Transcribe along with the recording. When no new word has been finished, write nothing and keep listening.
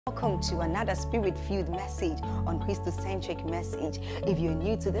Welcome to another spirit-filled message on Christocentric Message. If you're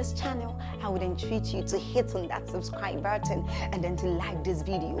new to this channel, I would entreat you to hit on that subscribe button and then to like this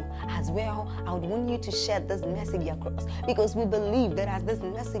video. As well, I would want you to share this message across, because we believe that as this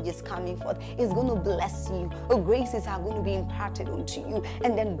message is coming forth, it's going to bless you. Graces are going to be imparted unto you,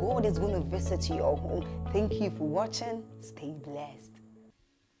 and then God is going to visit your home. Thank you for watching. Stay blessed.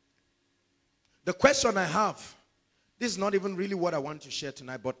 The question I have, this is not even really what I want to share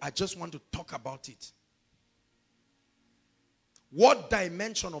tonight, but I just want to talk about it. What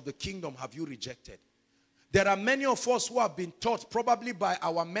dimension of the kingdom have you rejected? There are many of us who have been taught, probably by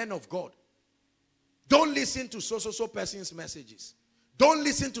our men of God, don't listen to so person's messages. Don't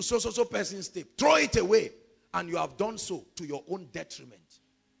listen to so person's tape. Throw it away. And you have done so to your own detriment.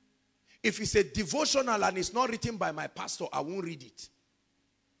 If it's a devotional and it's not written by my pastor, I won't read it.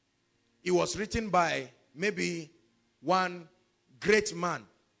 It was written by maybe one great man.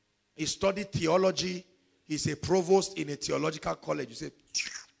 He studied theology. He's a provost in a theological college. You say,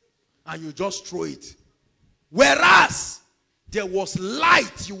 and you just throw it. Whereas there was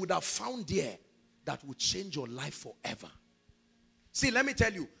light you would have found there that would change your life forever. See, let me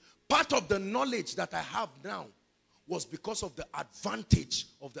tell you, part of the knowledge that I have now was because of the advantage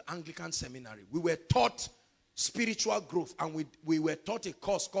of the Anglican seminary. We were taught spiritual growth, and we were taught a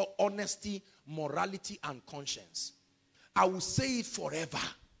course called honesty, morality, and conscience. I will say it forever.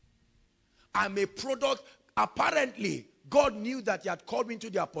 I'm a product. Apparently, God knew that he had called me into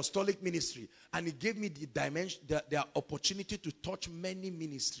the apostolic ministry, and he gave me the dimension, the opportunity to touch many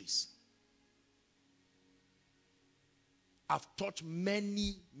ministries. I've touched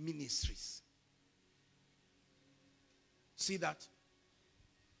many ministries. See that?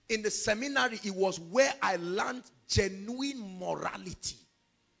 In the seminary, it was where I learned genuine morality.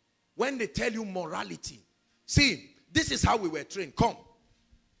 When they tell you morality, see, this is how we were trained. Come.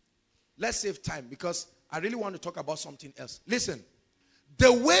 Let's save time, because I really want to talk about something else. Listen.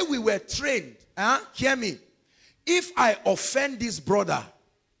 The way we were trained, hear me. If I offend this brother,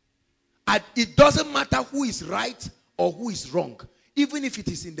 it doesn't matter who is right or who is wrong. Even if it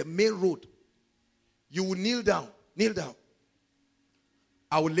is in the main road, you will kneel down. Kneel down.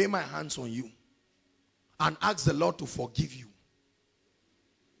 I will lay my hands on you and ask the Lord to forgive you.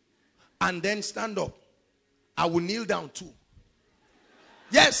 And then stand up. I will kneel down too.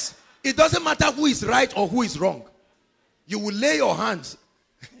 Yes, it doesn't matter who is right or who is wrong. You will lay your hands.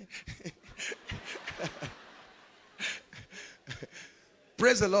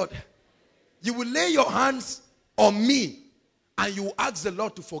 Praise the Lord. You will lay your hands on me and you will ask the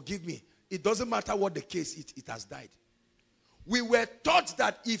Lord to forgive me. It doesn't matter what the case, it has died. We were taught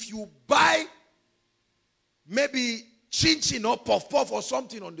that if you buy maybe chin-chin or puff-puff or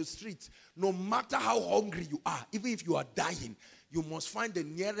something on the street, no matter how hungry you are, even if you are dying, you must find the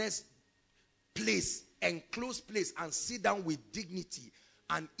nearest place, enclosed place, and sit down with dignity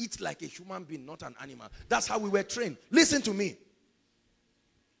and eat like a human being, not an animal. That's how we were trained. Listen to me.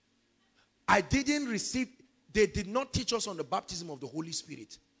 They did not teach us on the baptism of the Holy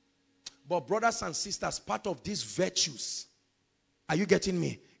Spirit. But brothers and sisters, part of these virtues, are you getting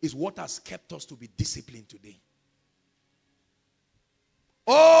me, is what has kept us to be disciplined today.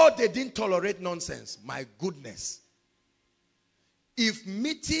 Oh, they didn't tolerate nonsense. My goodness. If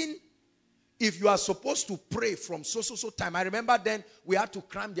you are supposed to pray from so time. I remember then we had to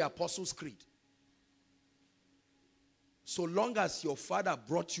cram the Apostles' Creed. So long as your father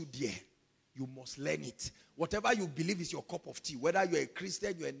brought you there, you must learn it. Whatever you believe is your cup of tea. Whether you're a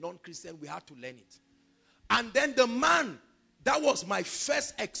Christian, you're a non-Christian, we had to learn it. And then the man, that was my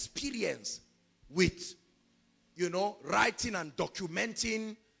first experience with, writing and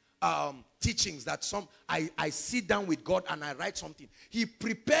documenting teachings that I sit down with God and I write something. He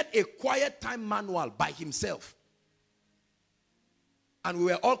prepared a quiet time manual by himself. And we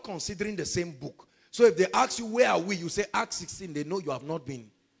were all considering the same book. So if they ask you, where are we? You say Acts 16. They know you have not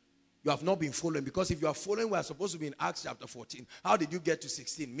been following. Because if you are following, we are supposed to be in Acts chapter 14. How did you get to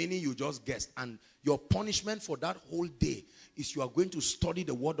 16? Meaning you just guessed. And your punishment for that whole day is you are going to study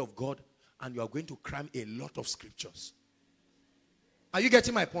the word of God and you are going to cram a lot of scriptures. Are you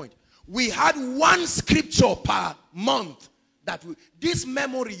getting my point? We had one scripture per month. This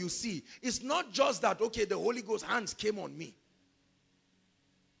memory you see, it's not just that, okay, the Holy Ghost hands came on me.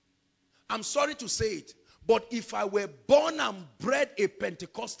 I'm sorry to say it, but if I were born and bred a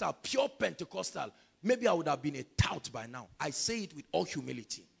Pentecostal, pure Pentecostal, maybe I would have been a tout by now. I say it with all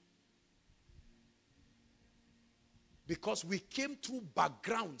humility. Because we came through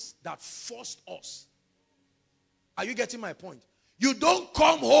backgrounds that forced us. Are you getting my point? You don't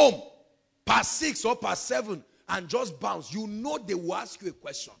come home past 6 or past 7 and just bounce, you know they will ask you a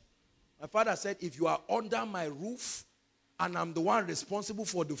question. My father said, if you are under my roof and I'm the one responsible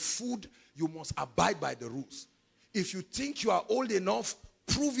for the food, you must abide by the rules. If you think you are old enough,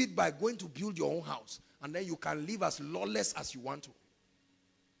 prove it by going to build your own house. And then you can live as lawless as you want to.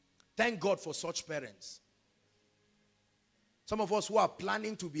 Thank God for such parents. Some of us who are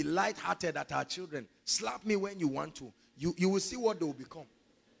planning to be light-hearted at our children, slap me when you want to. You will see what they will become.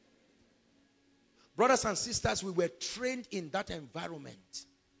 Brothers and sisters, we were trained in that environment.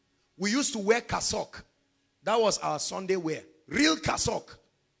 We used to wear cassock. That was our Sunday wear. Real cassock.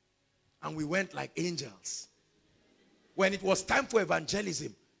 And we went like angels. When it was time for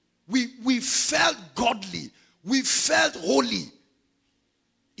evangelism, we felt godly. We felt holy.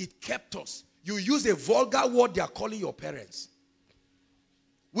 It kept us. You use a vulgar word, they are calling your parents.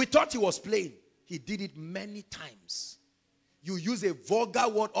 We thought he was playing. He did it many times. You use a vulgar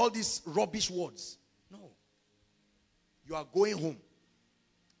word, all these rubbish words. No. You are going home.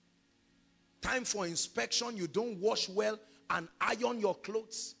 Time for inspection. You don't wash well and iron your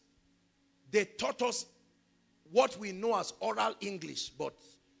clothes. They taught us what we know as oral English, but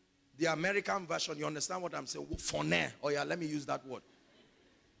the American version, you understand what I'm saying? Phonere. Oh yeah, let me use that word.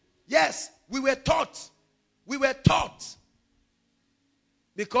 Yes, we were taught. We were taught.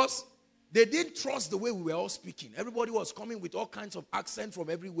 Because they didn't trust the way we were all speaking. Everybody was coming with all kinds of accent from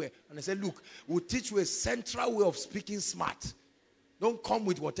everywhere. And they said, look, we'll teach you a central way of speaking smart. Don't come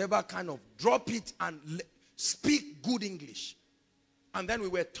with whatever kind of, drop it and speak good English. And then we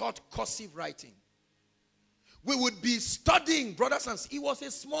were taught cursive writing. We would be studying, brothers and sisters. It was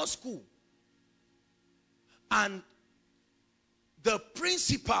a small school. And the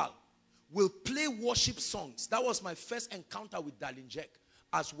principal will play worship songs. That was my first encounter with Darlene Jack.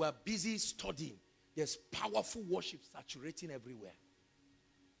 As we're busy studying, there's powerful worship saturating everywhere.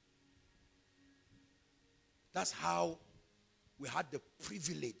 That's how we had the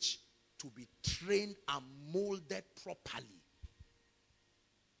privilege to be trained and molded properly.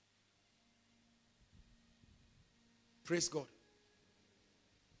 Praise God.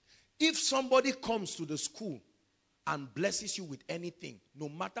 If somebody comes to the school and blesses you with anything, no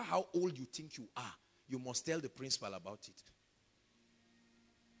matter how old you think you are, you must tell the principal about it.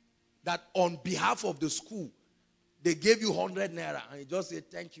 That on behalf of the school, they gave you 100 naira and you just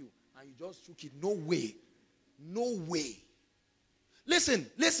said thank you and you just took it. No way. No way. Listen,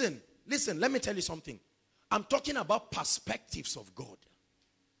 let me tell you something. I'm talking about perspectives of God.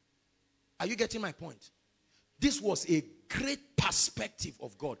 Are you getting my point? This was a great perspective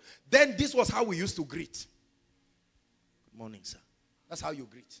of God. Then this was how we used to greet. Good morning, sir. That's how you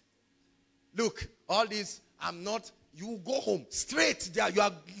greet. Look, all this, I'm not, you go home straight there. You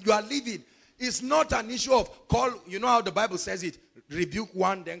are leaving. It's not an issue of call, you know how the Bible says it, rebuke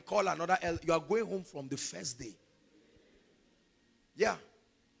one, then call another. You are going home from the first day. Yeah.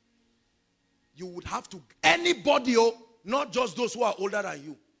 You would have to, anybody, not just those who are older than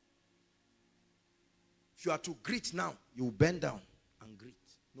you. If you are to greet now, you bend down and greet.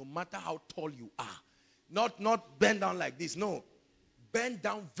 No matter how tall you are. Not bend down like this. No. Bend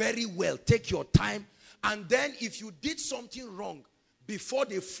down very well. Take your time. And then if you did something wrong, before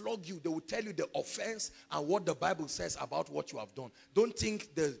they flog you, they will tell you the offense and what the Bible says about what you have done. Don't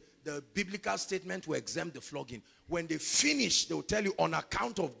think the biblical statement will exempt the flogging. When they finish, they will tell you, on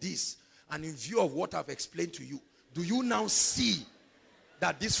account of this and in view of what I've explained to you, do you now see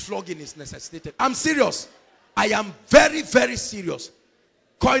that this flogging is necessitated? I'm serious. I am very, very serious.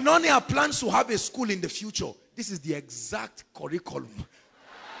 Koinonia plans to have a school in the future. This is the exact curriculum.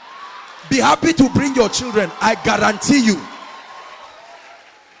 Be happy to bring your children. I guarantee you.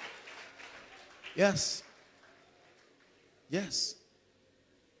 Yes. Yes.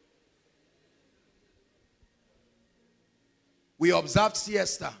 We observed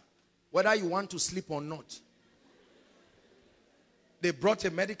siesta, whether you want to sleep or not. They brought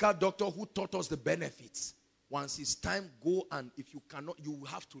a medical doctor who taught us the benefits. Once it's time, go, and if you cannot, you will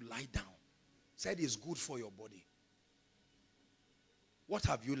have to lie down. Said it's good for your body. What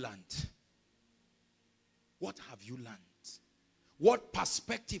have you learned? What have you learned? What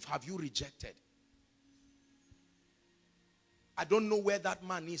perspective have you rejected? I don't know where that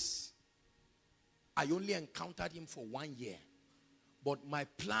man is. I only encountered him for 1 year. But my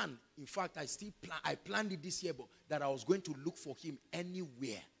plan, in fact, I planned it this year, but that I was going to look for him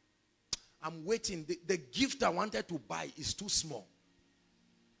anywhere. I'm waiting. The gift I wanted to buy is too small.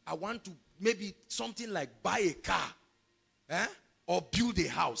 I want to maybe something like buy a car, or build a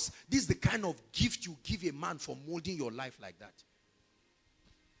house. This is the kind of gift you give a man for molding your life like that.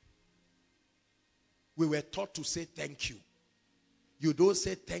 We were taught to say thank you. You don't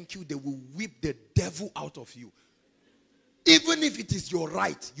say thank you, they will whip the devil out of you. Even if it is your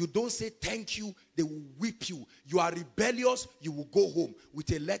right, you don't say thank you, they will whip you. You are rebellious, you will go home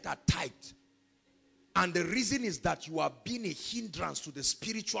with a letter typed. And the reason is that you are being a hindrance to the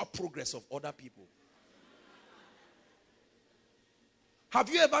spiritual progress of other people. Have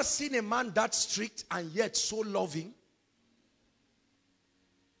you ever seen a man that strict and yet so loving?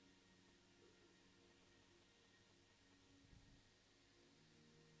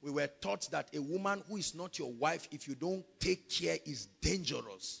 We were taught that a woman who is not your wife, if you don't take care, is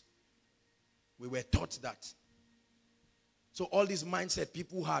dangerous. We were taught that. So all this mindset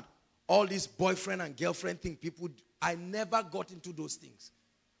people had, all this boyfriend and girlfriend thing people, I never got into those things.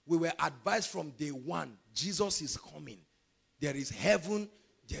 We were advised from day one, Jesus is coming. There is heaven,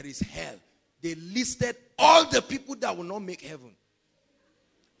 there is hell. They listed all the people that will not make heaven.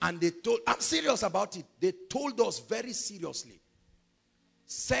 And they told, I'm serious about it. They told us very seriously.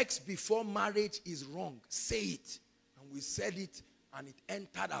 Sex before marriage is wrong. Say it. And we said it and it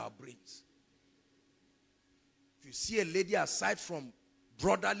entered our brains. If you see a lady aside from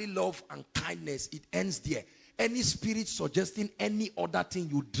brotherly love and kindness, it ends there. Any spirit suggesting any other thing,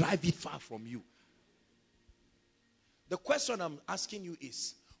 you drive it far from you. The question I'm asking you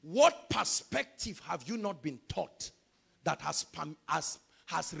is, what perspective have you not been taught that has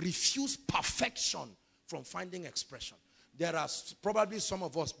refused perfection from finding expression? There are probably some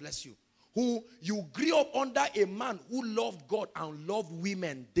of us, bless you, who you grew up under a man who loved God and loved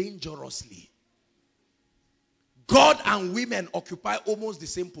women dangerously. God and women occupy almost the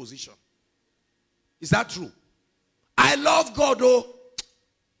same position. Is that true? I love God, oh,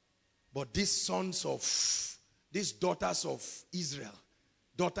 but these daughters of Israel,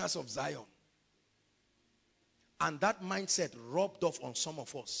 daughters of Zion, and that mindset rubbed off on some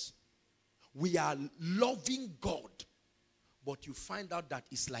of us. We are loving God, but you find out that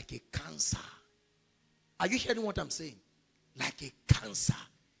it's like a cancer. Are you hearing what I'm saying? Like a cancer.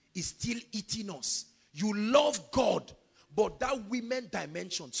 It's still eating us. You love God, but that women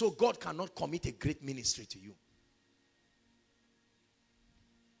dimension, so God cannot commit a great ministry to you.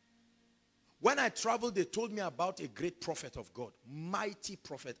 When I traveled, they told me about a great prophet of God, mighty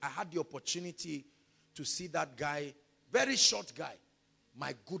prophet. I had the opportunity to see that guy, very short guy.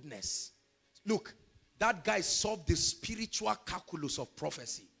 My goodness. Look, that guy solved the spiritual calculus of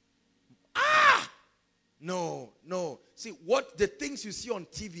prophecy. No. See, what the things you see on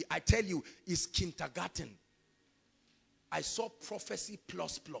TV, I tell you, is kindergarten. I saw prophecy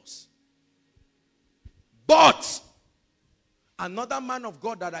plus. But another man of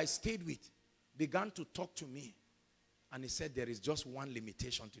God that I stayed with began to talk to me. And he said, there is just one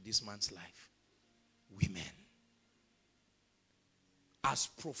limitation to this man's life. Women. As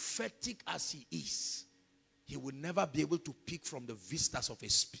prophetic as he is, he will never be able to pick from the vistas of the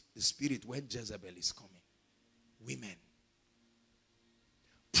spirit when Jezebel is coming. Women.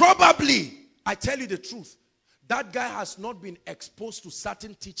 Probably, I tell you the truth, that guy has not been exposed to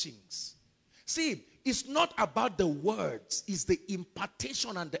certain teachings. See, it's not about the words, it's the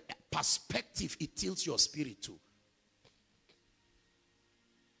impartation and the perspective it tilts your spirit to.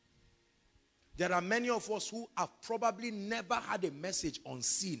 There are many of us who have probably never had a message on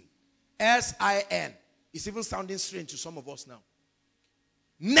sin. S-I-N. It's even sounding strange to some of us now.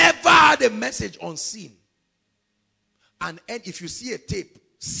 Never had a message on sin. And if you see a tape,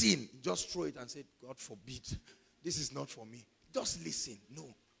 sin, just throw it and say, God forbid. This is not for me. Just listen.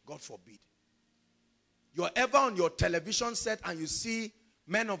 No, God forbid. You're ever on your television set and you see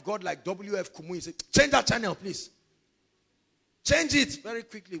men of God like W.F. Kumu, you say, change that channel, please. Change it very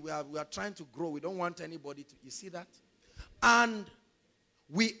quickly. We are trying to grow. We don't want anybody to, you see that? And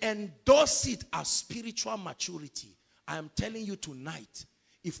we endorse it as spiritual maturity. I am telling you tonight,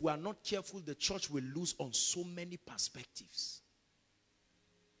 if we are not careful, the church will lose on so many perspectives.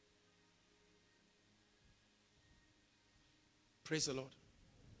 Praise the Lord.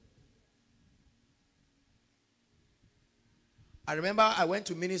 I remember I went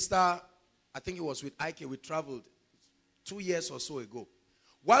to minister, I think it was with Ike, we traveled 2 years or so ago.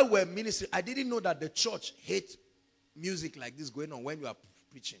 While we were ministering, I didn't know that the church hates music like this going on when you are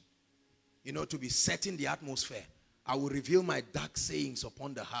preaching. You know, to be setting the atmosphere. I will reveal my dark sayings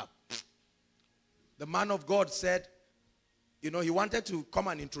upon the harp. The man of God said, you know, he wanted to come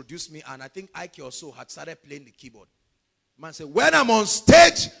and introduce me, and I think Ike also had started playing the keyboard. The man said, when I'm on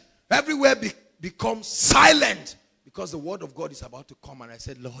stage, everywhere becomes silent because the word of God is about to come. And I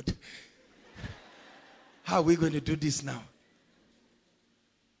said, Lord, how are we going to do this now?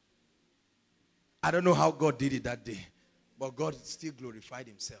 I don't know how God did it that day, but God still glorified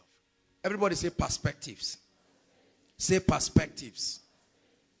himself. Everybody say perspectives. Say perspectives.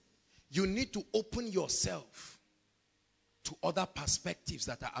 You need to open yourself to other perspectives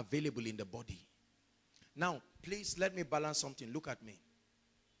that are available in the body. Now, please let me balance something. Look at me.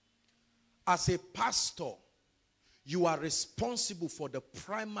 As a pastor, you are responsible for the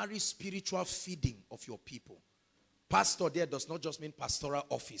primary spiritual feeding of your people. Pastor there does not just mean pastoral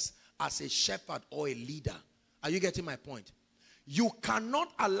office. As a shepherd or a leader. Are you getting my point? You cannot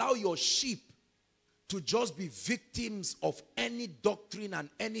allow your sheep to just be victims of any doctrine and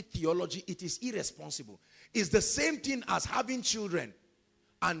any theology. It is irresponsible. It's the same thing as having children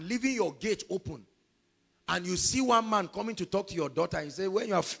and leaving your gate open. And you see one man coming to talk to your daughter and you say, when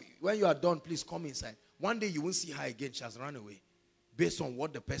you are done, please come inside. One day you won't see her again. She has run away based on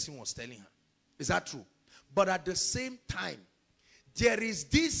what the person was telling her. Is that true? But at the same time, there is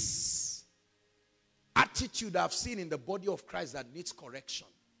this attitude I've seen in the body of Christ that needs correction.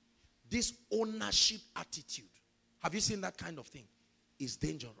 This ownership attitude. Have you seen that kind of thing? It's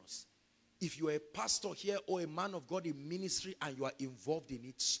dangerous. If you are a pastor here or a man of God in ministry and you are involved in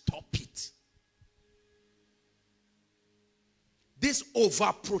it, stop it. This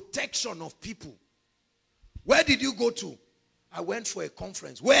overprotection of people. Where did you go to? I went for a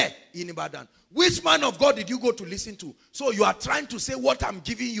conference. Where? In Ibadan. Which man of God did you go to listen to? So you are trying to say what I'm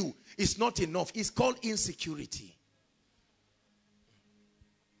giving you is not enough. It's called insecurity.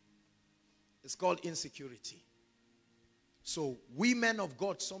 It's called insecurity. So we men of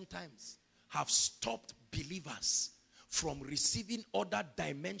God sometimes have stopped believers from receiving other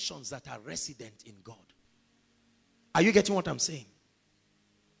dimensions that are resident in God. Are you getting what I'm saying?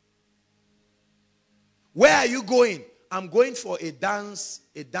 Where are you going? I'm going for a dance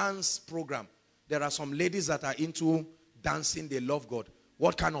program. There are some ladies that are into dancing. They love God.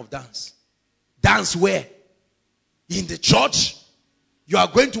 What kind of dance? Dance where? In the church? You are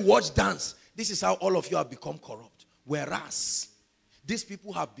going to watch dance. This is how all of you have become corrupt. Whereas, these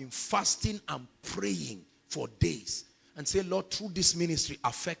people have been fasting and praying for days. And say, Lord, through this ministry,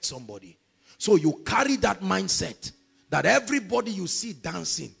 affect somebody. So you carry that mindset that everybody you see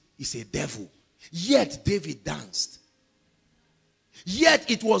dancing is a devil. Yet David danced.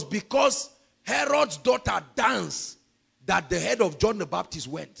 Yet it was because Herod's daughter danced that the head of John the Baptist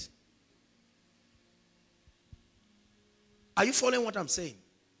went. Are you following what I'm saying?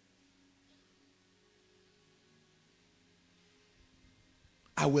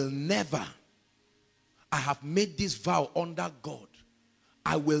 I will never, I have made this vow under God.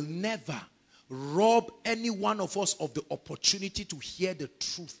 I will never rob any one of us of the opportunity to hear the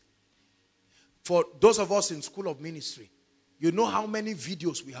truth. For those of us in School of Ministry, you know how many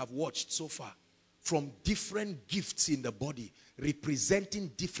videos we have watched so far from different gifts in the body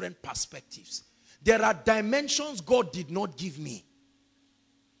representing different perspectives. There are dimensions God did not give me.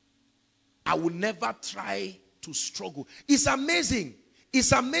 I will never try to struggle. It's amazing.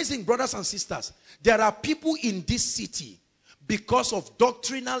 It's amazing, brothers and sisters. There are people in this city, because of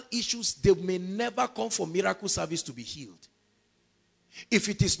doctrinal issues, they may never come for miracle service to be healed. If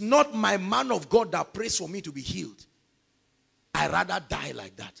it is not my man of God that prays for me to be healed, I'd rather die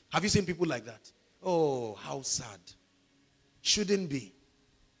like that. Have you seen people like that? Oh, how sad. Shouldn't be.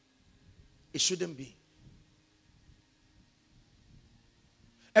 It shouldn't be.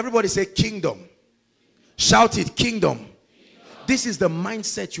 Everybody say kingdom. Shout it, kingdom. This is the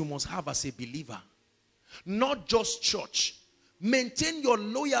mindset you must have as a believer. Not just church. Maintain your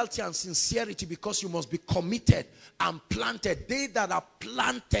loyalty and sincerity because you must be committed and planted. They that are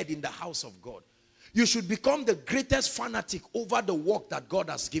planted in the house of God. You should become the greatest fanatic over the work that God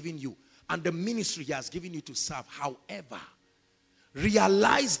has given you and the ministry He has given you to serve. However,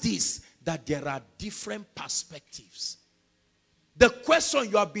 realize this, that there are different perspectives. The question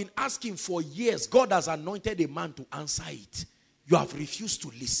you have been asking for years, God has anointed a man to answer it. You have refused to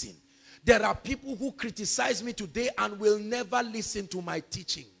listen. There are people who criticize me today and will never listen to my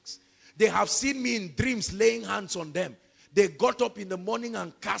teachings. They have seen me in dreams laying hands on them. They got up in the morning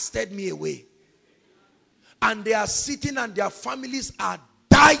and casted me away. And they are sitting and their families are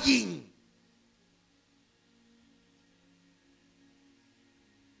dying.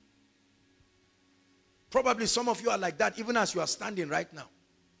 Probably some of you are like that even as you are standing right now.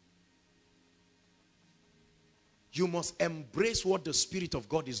 You must embrace what the Spirit of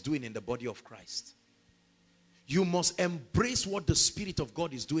God is doing in the body of Christ. You must embrace what the Spirit of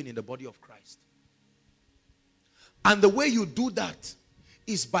God is doing in the body of Christ. And the way you do that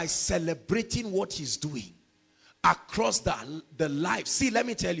is by celebrating what He's doing across the life. See, let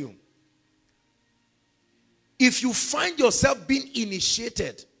me tell you. If you find yourself being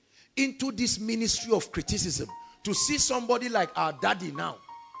initiated into this ministry of criticism, to see somebody like our daddy now,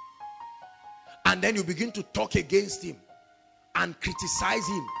 And then you begin to talk against him and criticize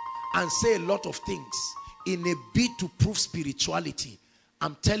him and say a lot of things in a bid to prove spirituality.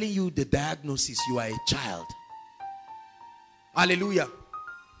 I'm telling you the diagnosis: you are a child. Hallelujah.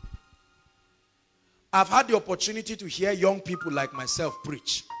 I've had the opportunity to hear young people like myself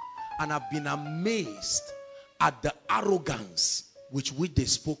preach, and I've been amazed at the arrogance with which they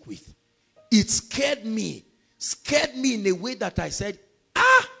spoke with. It scared me in a way that I said,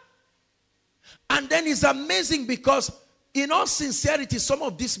 ah! And then it's amazing because in all sincerity, some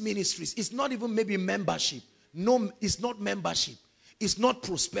of these ministries, it's not even maybe membership. No, it's not membership. It's not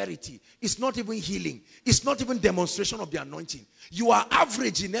prosperity. It's not even healing. It's not even demonstration of the anointing. You are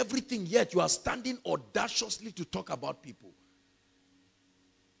average in everything, yet you are standing audaciously to talk about people.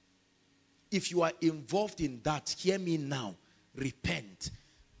 If you are involved in that, hear me now. Repent.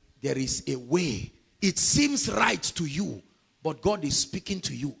 There is a way. It seems right to you, but God is speaking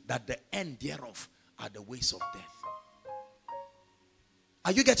to you that the end thereof are the ways of death.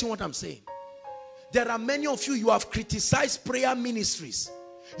 Are you getting what I'm saying? There are many of you, you have criticized prayer ministries.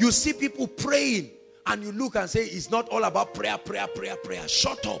 You see people praying and you look and say, it's not all about prayer, prayer, prayer, prayer.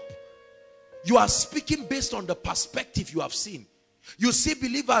 Shut up. You are speaking based on the perspective you have seen. You see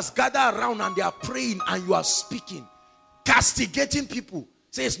believers gather around and they are praying and you are speaking, castigating people.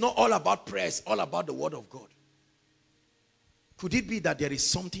 Say it's not all about prayer, it's all about the word of God. Could it be that there is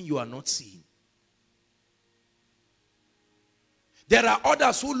something you are not seeing? There are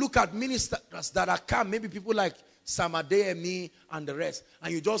others who look at ministers that are calm, maybe people like Selman and the rest,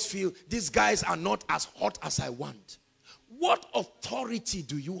 and you just feel these guys are not as hot as I want. What authority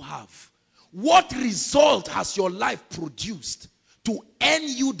do you have? What result has your life produced to earn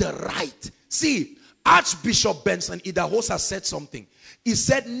you the right? See, Archbishop Benson Idahosa said something. He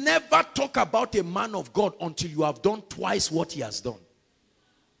said, never talk about a man of God until you have done twice what he has done.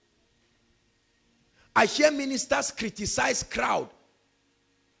 I hear ministers criticize crowd.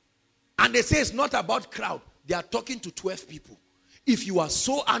 And they say it's not about crowd. They are talking to 12 people. If you are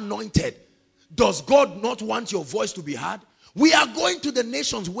so anointed, does God not want your voice to be heard? We are going to the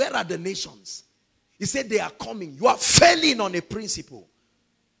nations. Where are the nations? He said they are coming. You are failing on a principle.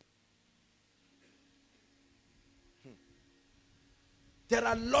 There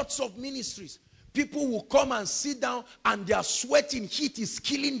are lots of ministries. People will come and sit down and they are sweating. Heat is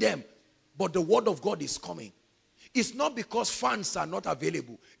killing them. But the word of God is coming. It's not because funds are not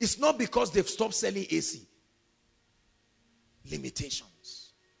available. It's not because they've stopped selling AC.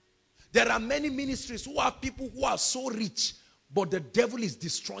 Limitations. There are many ministries who have people who are so rich, but the devil is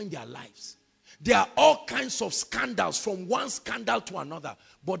destroying their lives. There are all kinds of scandals, from one scandal to another,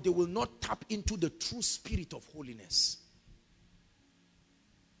 but they will not tap into the true spirit of holiness.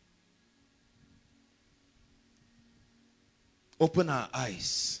 Open our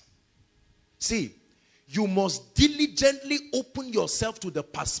eyes. See, you must diligently open yourself to the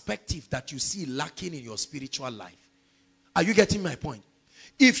perspective that you see lacking in your spiritual life. Are you getting my point?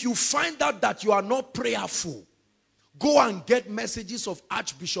 If you find out that you are not prayerful, go and get messages of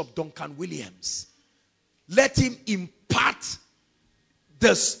Archbishop Duncan Williams. Let him impart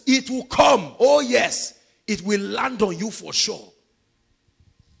this. It will come. Oh yes, it will land on you for sure.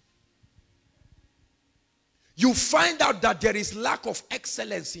 You find out that there is lack of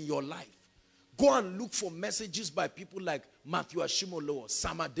excellence in your life. Go and look for messages by people like Matthew Ashimolo or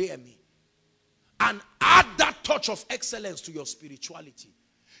Sama Deyemi, and add that touch of excellence to your spirituality.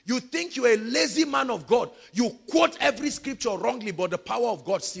 You think you're a lazy man of God. You quote every scripture wrongly, but the power of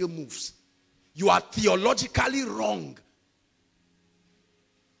God still moves. You are theologically wrong.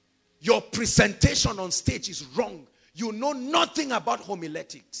 Your presentation on stage is wrong. You know nothing about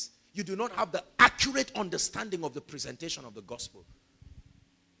homiletics. You do not have the accurate understanding of the presentation of the gospel.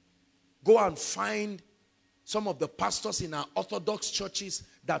 Go and find some of the pastors in our Orthodox churches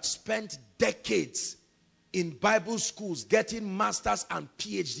that spent decades in Bible schools getting masters and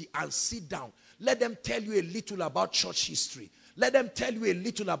PhD, and sit down. Let them tell you a little about church history. Let them tell you a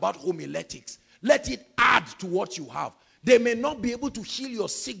little about homiletics. Let it add to what you have. They may not be able to heal your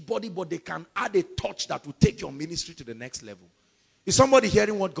sick body, but they can add a touch that will take your ministry to the next level. Is somebody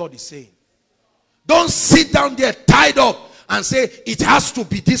hearing what God is saying? Don't sit down there tied up and say, it has to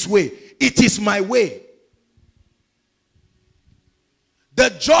be this way. It is my way. The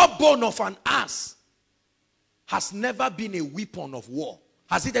jawbone of an ass has never been a weapon of war.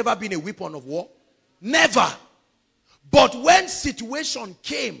 Has it ever been a weapon of war? Never. But when situation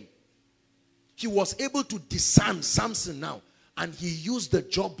came, he was able to discern Samson now, and he used the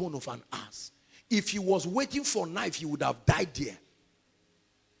jawbone of an ass. If he was waiting for a knife, he would have died there.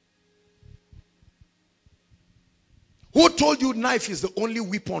 Who told you knife is the only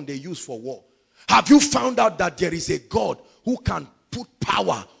weapon they use for war? Have you found out that there is a God who can put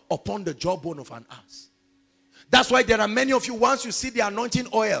power upon the jawbone of an ass? That's why there are many of you, once you see the anointing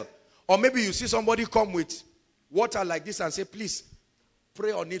oil, or maybe you see somebody come with water like this and say, please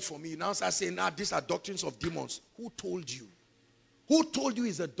pray on it for me. You now start saying, these are doctrines of demons. Who told you? Who told you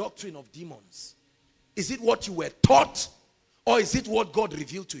is a doctrine of demons? Is it what you were taught, or is it what God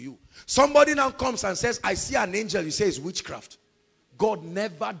revealed to you? Somebody now comes and says, I see an angel. You say it's witchcraft. God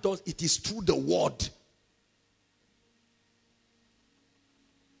never does. It is through the word.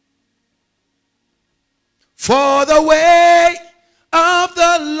 For the way of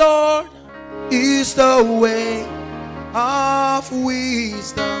the Lord is the way of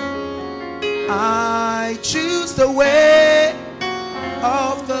wisdom. I choose the way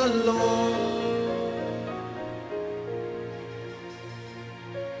of the Lord.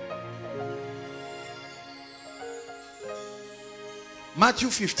 Matthew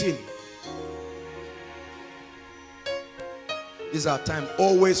 15. This is our time.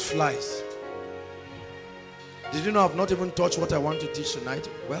 Always flies. Did you know I've not even touched what I want to teach tonight?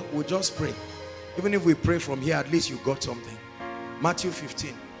 Well, we'll just pray. Even if we pray from here, at least you got something. Matthew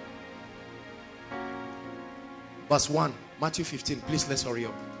 15. Verse 1. Matthew 15. Please, let's hurry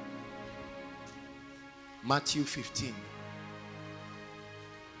up. Matthew 15.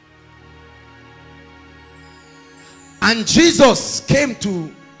 And Jesus came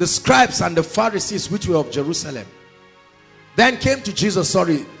to the scribes and the Pharisees which were of Jerusalem. Then came to Jesus,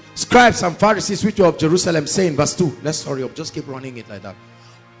 scribes and Pharisees which were of Jerusalem, saying, verse 2, let's hurry up, just keep running it like that.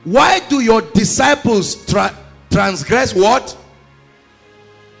 Why do your disciples transgress what?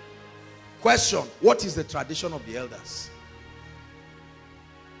 Question, what is the tradition of the elders?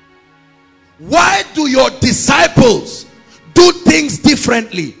 Why do your disciples do things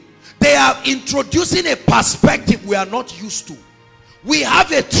differently? They are introducing a perspective we are not used to. We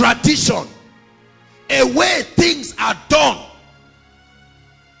have a tradition, a way things are done.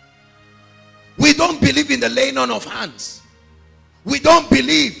 We don't believe in the laying on of hands. We don't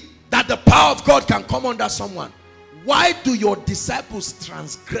believe that the power of God can come under someone. Why do your disciples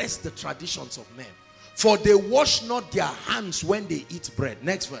transgress the traditions of men? For they wash not their hands when they eat bread.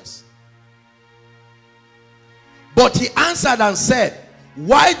 Next verse. But he answered and said,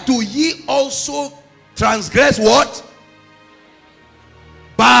 why do ye also transgress what?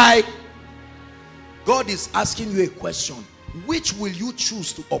 By. God is asking you a question. Which will you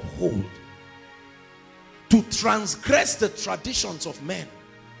choose to uphold? To transgress the traditions of men.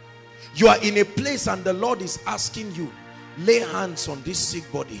 You are in a place and the Lord is asking you, lay hands on this sick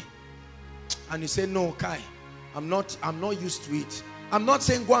body. And you say, no, Kai, I'm not used to it. I'm not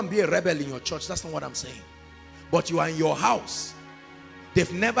saying go and be a rebel in your church. That's not what I'm saying. But you are in your house.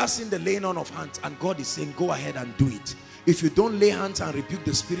 They've never seen the laying on of hands, and God is saying, go ahead and do it. If you don't lay hands and rebuke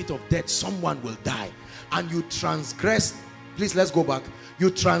the spirit of death, someone will die. And you transgress, please let's go back. You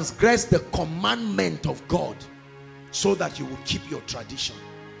transgress the commandment of God so that you will keep your tradition.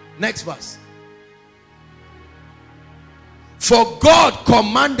 Next verse. For God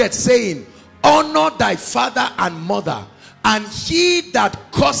commanded, saying, honor thy father and mother, and he that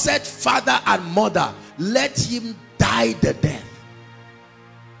curseth father and mother, let him die the death.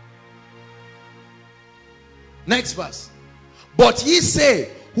 Next verse. But ye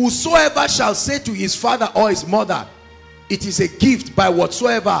say, whosoever shall say to his father or his mother, it is a gift by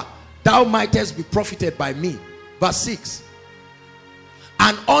whatsoever thou mightest be profited by me. Verse 6.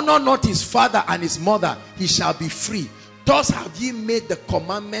 And honor not his father and his mother, he shall be free. Thus have ye made the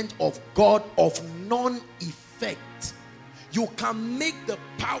commandment of God of none effect. You can make the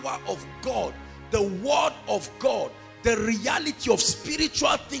power of God, the word of God, the reality of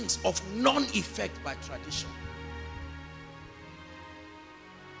spiritual things of none effect by tradition.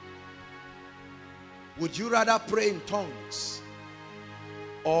 Would you rather pray in tongues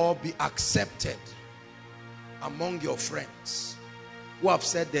or be accepted among your friends who have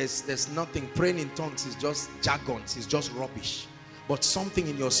said there's nothing? Praying in tongues is just jargon, it's just rubbish. But something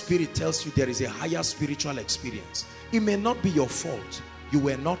in your spirit tells you there is a higher spiritual experience. It may not be your fault. You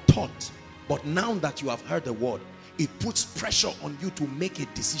were not taught. But now that you have heard the word, it puts pressure on you to make a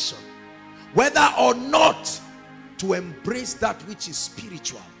decision. Whether or not to embrace that which is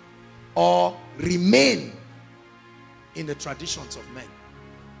spiritual or remain in the traditions of men.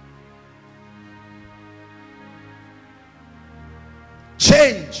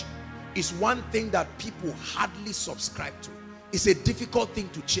 Change is one thing that people hardly subscribe to. It's a difficult thing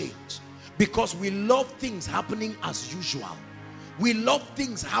to change because we love things happening as usual. We love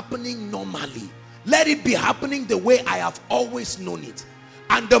things happening normally. Let it be happening the way I have always known it.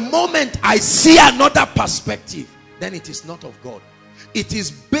 And the moment I see another perspective, then it is not of God. It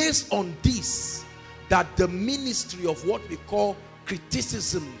is based on this that the ministry of what we call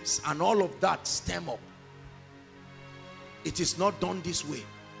criticisms and all of that stem up. It is not done this way.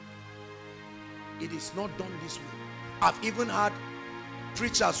 It is not done this way. I've even had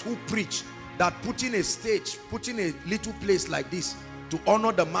preachers who preach that putting a stage, putting a little place like this to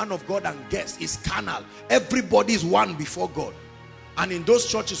honor the man of God and guests is carnal. Everybody is one before God. And in those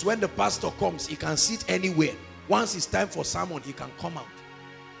churches, when the pastor comes, he can sit anywhere. Once it's time for sermon, he can come out.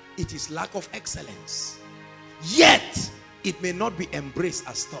 It is lack of excellence. Yet, it may not be embraced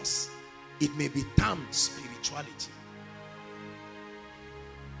as thus. It may be termed spirituality.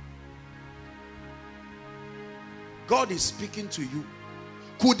 God is speaking to you.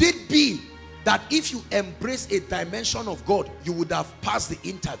 Could it be that if you embrace a dimension of God, you would have passed the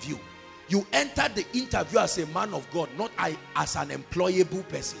interview? You entered the interview as a man of God, not as an employable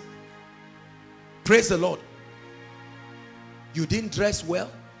person. Praise the Lord. You didn't dress well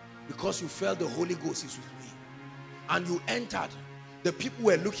because you felt the Holy Ghost is with me. And you entered. The people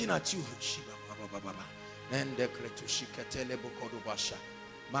were looking at you.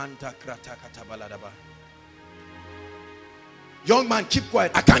 Young man, keep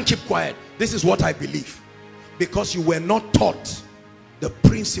quiet. I can't keep quiet. This is what I believe. Because you were not taught the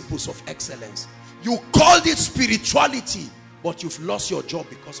principles of excellence. You called it spirituality, but you've lost your job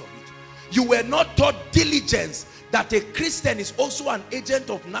because of it. You were not taught diligence, that a Christian is also an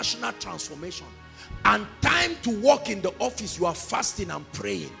agent of national transformation. And time to work in the office, you are fasting and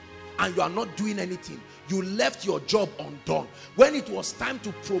praying, and you are not doing anything. You left your job undone. When it was time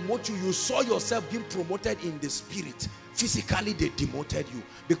to promote you, you saw yourself being promoted in the spirit. Physically, they demoted you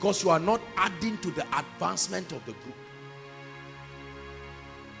because you are not adding to the advancement of the group.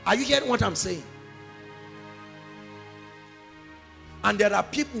 Are you hearing what I'm saying? And there are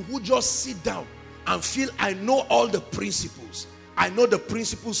people who just sit down and feel, I know all the principles. I know the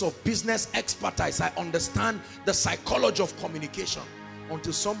principles of business expertise. I understand the psychology of communication.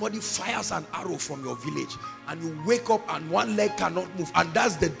 Until somebody fires an arrow from your village and you wake up and one leg cannot move, and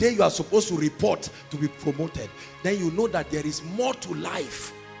that's the day you are supposed to report to be promoted. Then you know that there is more to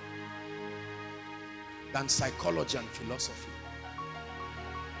life than psychology and philosophy.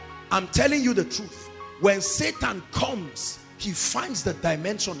 I'm telling you the truth. When Satan comes, he finds the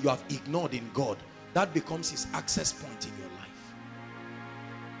dimension you have ignored in God. That becomes his access point in your life.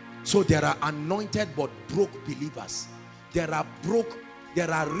 So there are anointed but broke believers. There are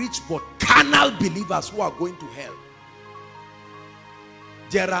rich but carnal believers who are going to hell.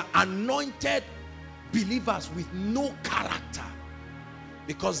 There are anointed believers with no character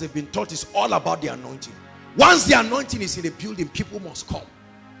because they've been taught it's all about the anointing. Once the anointing is in a building, people must come.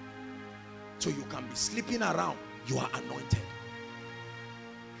 So you can be sleeping around, you are anointed.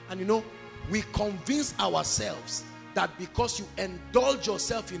 And you know, we convince ourselves that because you indulge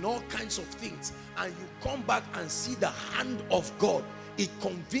yourself in all kinds of things and you come back and see the hand of God, it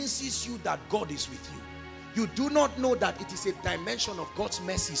convinces you that God is with you. You do not know that it is a dimension of God's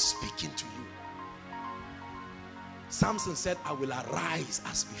mercy speaking to you. Samson said, I will arise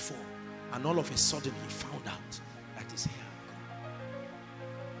as before. And all of a sudden he found out that his hair had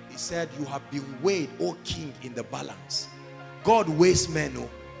gone. He said, you have been weighed, O king, in the balance. God weighs men. Oh,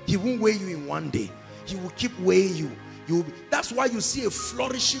 he won't weigh you in one day. He will keep weighing you. That's why you see a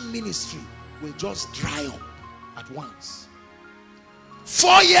flourishing ministry will just dry up at once.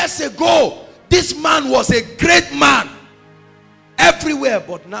 4 years ago, this man was a great man everywhere,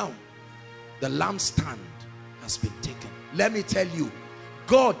 but now the lampstand has been taken. Let me tell you,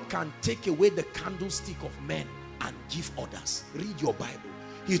 God can take away the candlestick of men and give others. Read your Bible.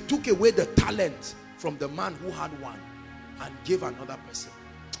 He took away the talent from the man who had one and gave another person.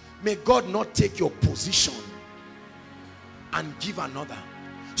 May God not take your position and give another.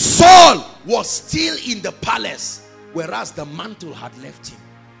 Saul was still in the palace, whereas the mantle had left him.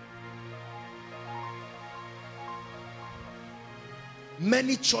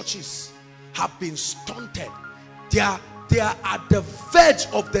 Many churches have been stunted. They are at the verge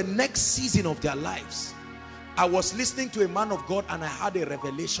of the next season of their lives. I was listening to a man of God and I had a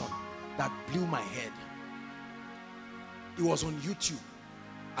revelation that blew my head. It was on YouTube.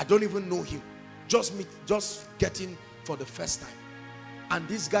 I don't even know him. Just getting for the first time. And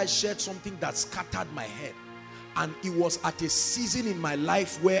this guy shared something that scattered my head. And it was at a season in my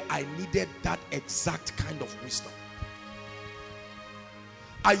life where I needed that exact kind of wisdom.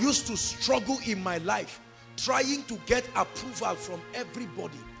 I used to struggle in my life trying to get approval from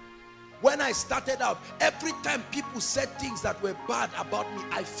everybody. When I started out, every time people said things that were bad about me,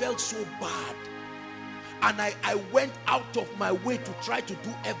 I felt so bad. And I went out of my way to try to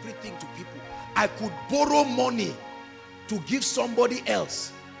do everything to people. I could borrow money to give somebody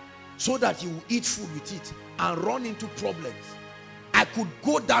else so that he will eat food with it and run into problems. I could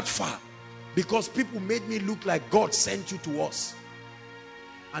go that far because people made me look like God sent you to us.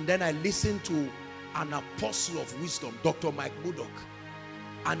 And then I listened to an apostle of wisdom, Dr. Mike Murdoch,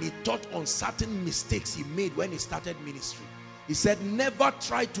 and he taught on certain mistakes he made when he started ministry. He said, never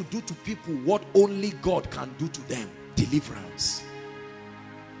try to do to people what only God can do to them. Deliverance.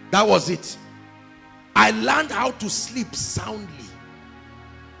 That was it. I learned how to sleep soundly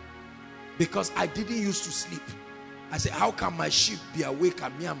because I didn't used to sleep. I said, how can my sheep be awake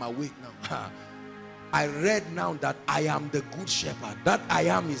and me I'm awake now? I read now that I am the good shepherd. That I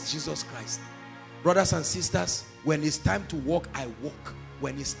am is Jesus Christ. Brothers and sisters, when it's time to walk, I walk.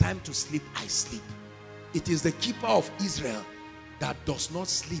 When it's time to sleep, I sleep. It is the keeper of Israel that does not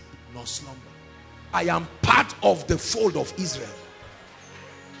sleep nor slumber. I am part of the fold of Israel.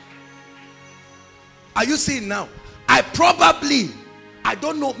 Are you seeing now? I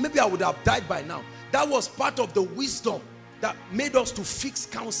don't know, maybe I would have died by now. That was part of the wisdom that made us to fix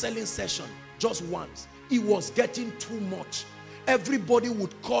counseling session just once. It was getting too much. Everybody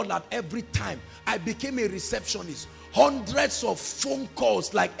would call at every time. I became a receptionist. Hundreds of phone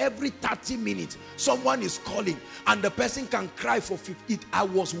calls, like every 30 minutes someone is calling and the person can cry for 50. I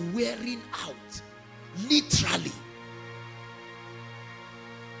was wearing out, literally.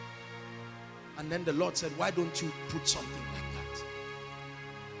 And then the Lord said, why don't you put something like that?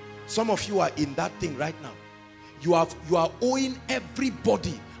 Some of you are in that thing right now. You are owing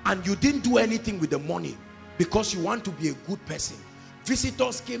everybody and you didn't do anything with the money because you want to be a good person.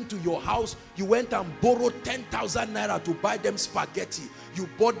 Visitors came to your house, you went and borrowed 10,000 naira to buy them spaghetti. You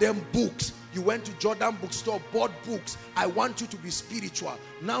bought them books. You went to Jordan bookstore, bought books. I want you to be spiritual.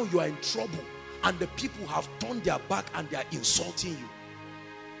 Now you are in trouble and the people have turned their back and they are insulting you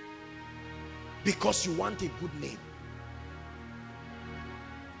because you want a good name.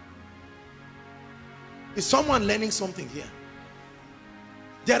 Is someone learning something here?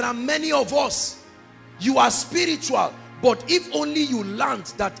 There are many of us, you are spiritual, but if only you learned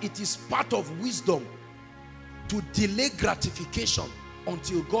that it is part of wisdom to delay gratification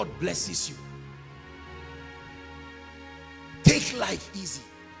until God blesses you. Take life easy.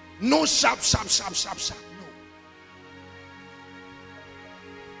 No sharp. No.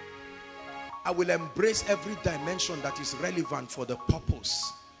 I will embrace every dimension that is relevant for the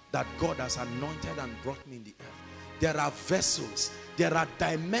purpose that God has anointed and brought me in the earth. There are vessels. There are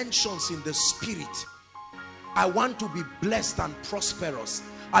dimensions in the spirit. I want to be blessed and prosperous.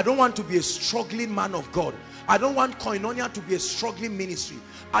 I don't want to be a struggling man of God. I don't want Koinonia to be a struggling ministry.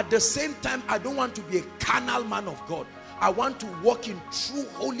 At the same time, I don't want to be a carnal man of God. I want to walk in true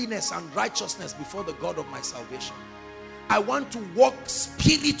holiness and righteousness before the God of my salvation. I want to walk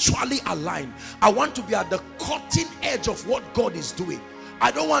spiritually aligned. I want to be at the cutting edge of what God is doing.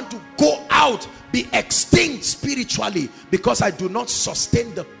 I don't want to go out, be extinct spiritually because I do not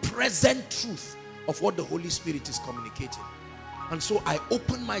sustain the present truth of what the Holy Spirit is communicating. And so I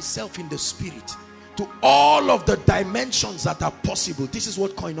open myself in the spirit to all of the dimensions that are possible. This is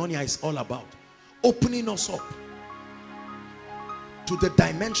what Koinonia is all about. Opening us up to the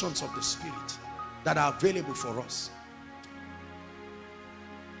dimensions of the spirit that are available for us.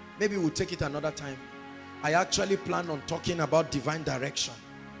 Maybe we'll take it another time. I actually plan on talking about divine direction.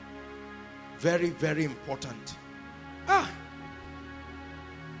 Very, very important.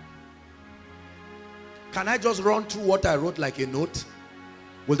 Can I just run through what I wrote like a note?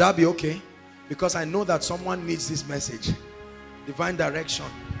 Will that be okay? Because I know that someone needs this message. Divine direction.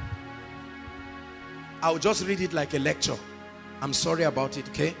 I'll just read it like a lecture. I'm sorry about it,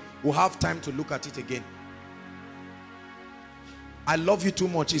 okay? We'll have time to look at it again. I love you too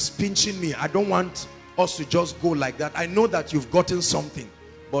much. It's pinching me. I don't want us to just go like that. I know that you've gotten something,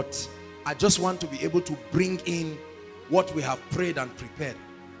 but I just want to be able to bring in what we have prayed and prepared.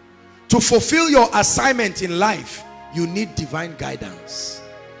 To fulfill your assignment in life, you need divine guidance.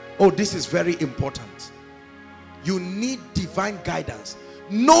 Oh, this is very important. You need divine guidance.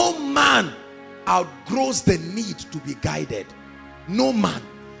 No man outgrows the need to be guided. No man.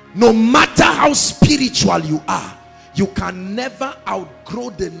 No matter how spiritual you are, you can never outgrow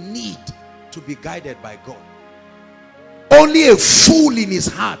the need to be guided by God. Only a fool in his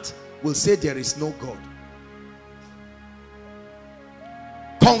heart will say there is no God.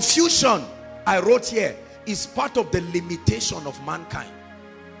 Confusion, I wrote here, is part of the limitation of mankind.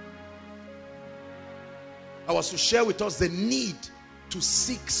 I was to share with us the need to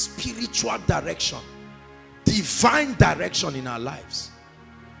seek spiritual direction, divine direction in our lives.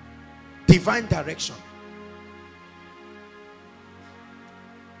 Divine direction.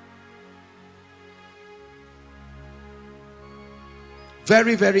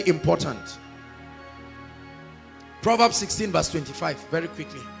 Very, very important. Proverbs 16 verse 25. Very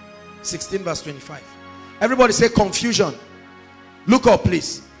quickly. 16 verse 25. Everybody say confusion. Look up,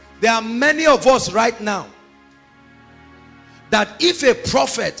 please. There are many of us right now that if a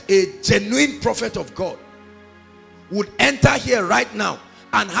prophet, a genuine prophet of God, would enter here right now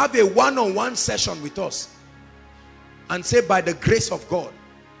and have a one-on-one session with us and say, by the grace of God,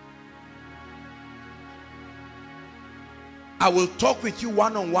 I will talk with you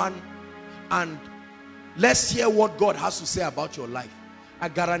one-on-one and let's hear what God has to say about your life. I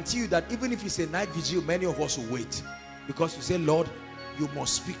guarantee you that even if it's a night vigil, many of us will wait, because you say, Lord, you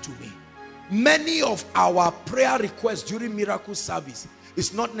must speak to me. Many of our prayer requests during miracle service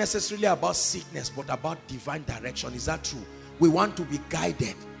is not necessarily about sickness, but about divine direction. Is that true? We want to be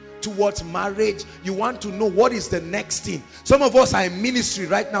guided towards marriage. You want to know what is the next thing. Some of us are in ministry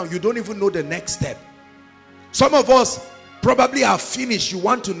right now. You don't even know the next step. Some of us probably are finished. You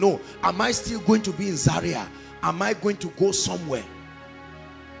want to know, am I still going to be in Zaria? Am I going to go somewhere?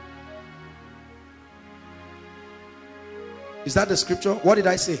 Is that the scripture? What did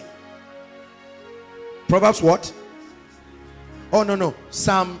I say? Proverbs what? Oh, no.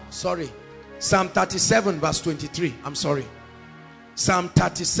 Psalm 37 verse 23. I'm sorry. Psalm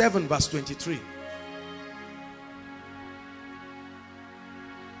 37 verse 23.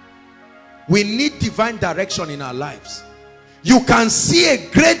 We need divine direction in our lives. You can see a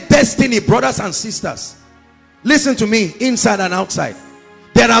great destiny, brothers and sisters. Listen to me, inside and outside.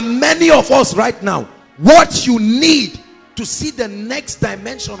 There are many of us right now. What you need to see the next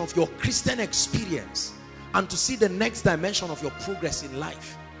dimension of your Christian experience and to see the next dimension of your progress in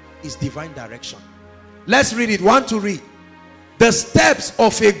life is divine direction. Let's read it. Want to read? The steps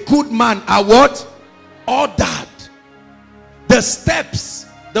of a good man are what? Ordered. The steps,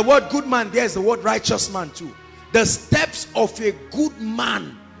 the word good man there is the word righteous man too. The steps of a good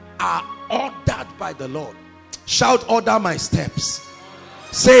man are ordered by the Lord. Shout, order my steps.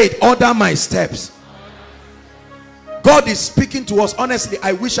 Say it, order my steps. God is speaking to us. Honestly,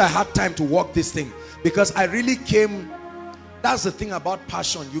 I wish I had time to walk this thing, because I really came. That's the thing about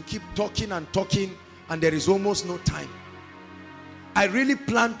passion. You keep talking and talking and there is almost no time. I really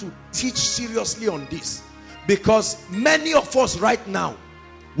plan to teach seriously on this, because many of us right now,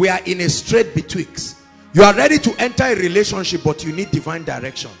 we are in a strait betwixt. You are ready to enter a relationship, but you need divine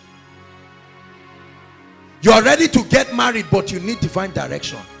direction. You are ready to get married, but you need divine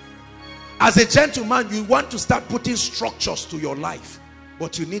direction. As a gentleman, you want to start putting structures to your life,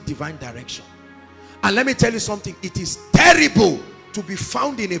 but you need divine direction. And let me tell you something, it is terrible to be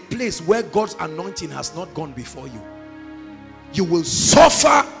found in a place where God's anointing has not gone before you. You will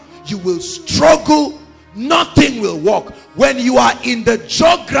suffer, you will struggle, nothing will work. When you are in the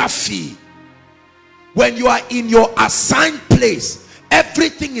geography, when you are in your assigned place,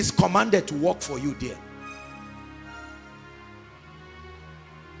 everything is commanded to work for you there.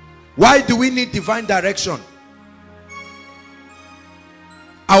 Why do we need divine direction?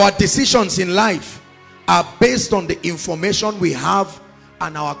 Our decisions in life are based on the information we have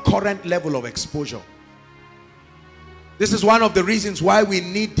and our current level of exposure. This is one of the reasons why we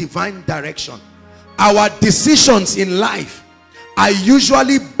need divine direction. Our decisions in life are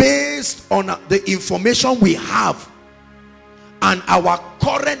usually based on the information we have and our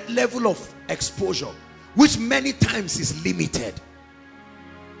current level of exposure, which many times is limited.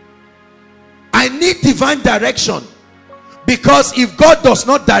 I need divine direction, because if God does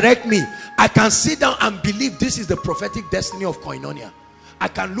not direct me, I can sit down and believe this is the prophetic destiny of Koinonia. I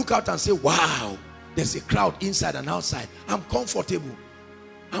can look out and say, wow, there's a crowd inside and outside. I'm comfortable.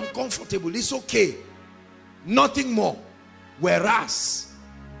 I'm comfortable. It's okay. Nothing more. Whereas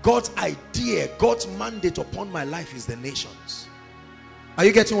God's idea, God's mandate upon my life is the nations. Are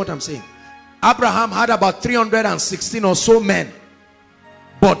you getting what I'm saying? Abraham had about 316 or so men,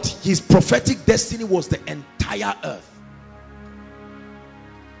 but his prophetic destiny was the entire earth.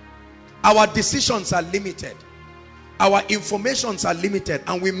 Our decisions are limited. Our informations are limited,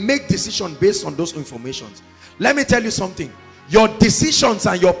 and we make decisions based on those informations. Let me tell you something. Your decisions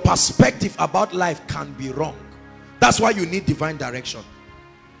and your perspective about life can be wrong. That's why you need divine direction.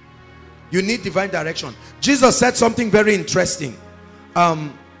 You need divine direction. Jesus said something very interesting.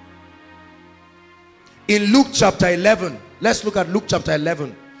 In Luke chapter 11, let's look at Luke chapter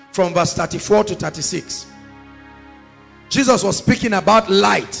 11 from verse 34 to 36. Jesus was speaking about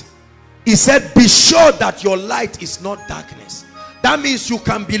light. He said, be sure that your light is not darkness. That means you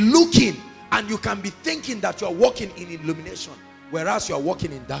can be looking and you can be thinking that you are walking in illumination, whereas you are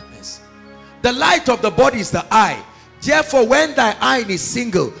walking in darkness. The light of the body is the eye. Therefore, when thy eye is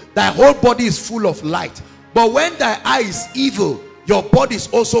single, thy whole body is full of light. But when thy eye is evil, your body is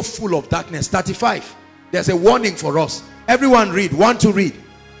also full of darkness. 35. There's a warning for us. Everyone read. 1 to read.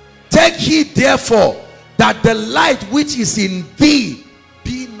 Take heed therefore that the light which is in thee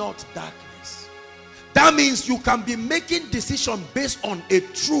be not darkness. That means you can be making decisions based on a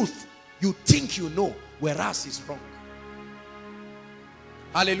truth you think you know, whereas it's wrong.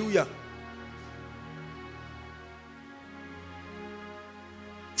 Hallelujah.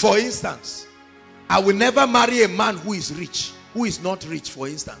 For instance, I will never marry a man who is rich, who is not rich, for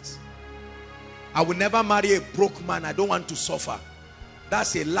instance. I will never marry a broke man. I don't want to suffer.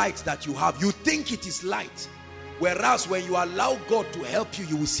 That's a light that you have. You think it is light. Whereas when you allow God to help you,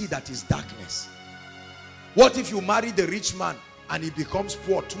 you will see that it's darkness. What if you marry the rich man and he becomes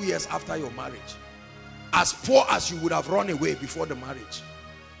poor 2 years after your marriage? As poor as you would have run away before the marriage.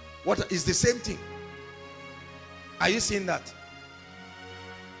 What is the same thing? Are you seeing that?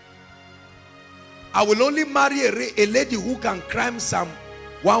 I will only marry a lady who can climb Psalm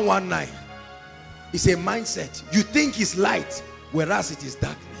 119. It's a mindset. You think it's light, whereas it is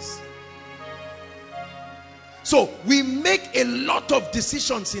darkness. So we make a lot of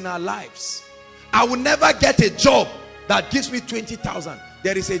decisions in our lives. I will never get a job that gives me 20,000.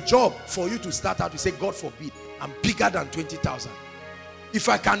 There is a job for you to start out. You say, God forbid, I'm bigger than 20,000. If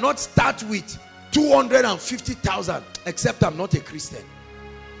I cannot start with 250,000, except I'm not a Christian.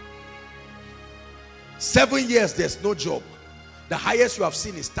 7 years, there's no job. The highest you have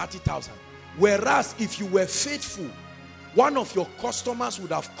seen is 30,000. Whereas if you were faithful, one of your customers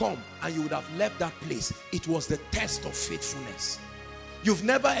would have come and you would have left that place. It was the test of faithfulness. You've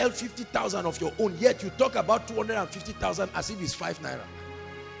never held 50,000 of your own, yet you talk about 250,000 as if it's 5 naira.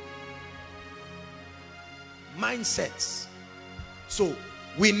 Mindsets. So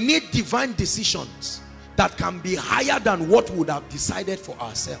we need divine decisions that can be higher than what we would have decided for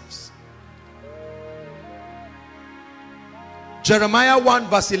ourselves. Jeremiah 1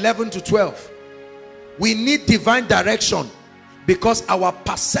 verse 11 to 12. We need divine direction because our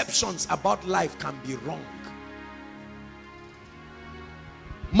perceptions about life can be wrong.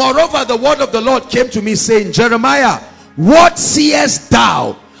 Moreover, the word of the Lord came to me saying, Jeremiah, what seest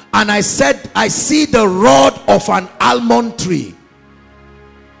thou? And I said, I see the rod of an almond tree.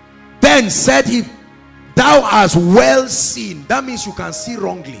 Then said he, thou hast well seen. That means you can see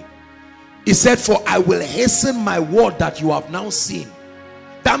wrongly. He said, for I will hasten my word that you have now seen.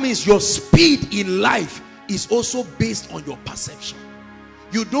 That means your speed in life is also based on your perception.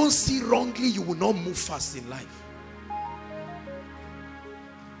 You don't see wrongly, you will not move fast in life.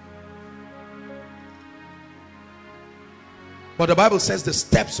 But the Bible says the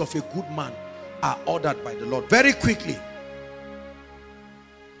steps of a good man are ordered by the Lord. Very quickly,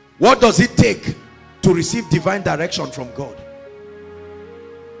 what does it take to receive divine direction from God?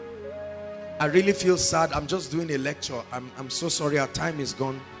 I really feel sad. I'm just doing a lecture. I'm so sorry. Our time is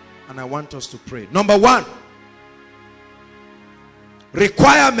gone and I want us to pray. Number one,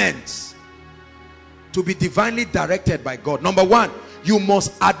 requirements to be divinely directed by God. Number one, you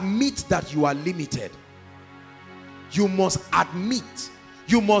must admit that you are limited. You must admit.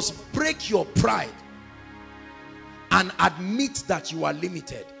 You must break your pride and admit that you are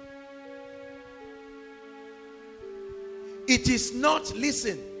limited. It is not,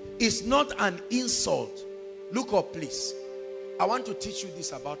 listen, it's not an insult. Look up, please. I want to teach you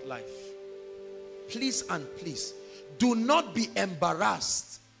this about life. Please and please, do not be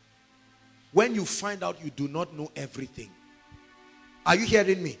embarrassed when you find out you do not know everything. Are you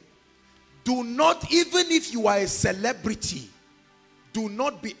hearing me? Do not, even if you are a celebrity, do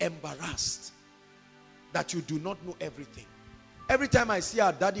not be embarrassed that you do not know everything. Every time I see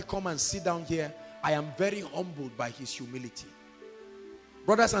our daddy come and sit down here, I am very humbled by his humility.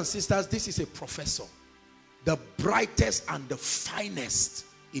 Brothers and sisters, this is a professor, the brightest and the finest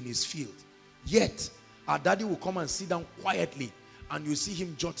in his field. Yet, our daddy will come and sit down quietly and you see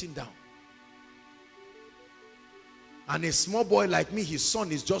him jotting down. And a small boy like me, his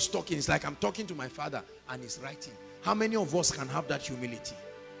son is just talking. It's like I'm talking to my father and he's writing. How many of us can have that humility?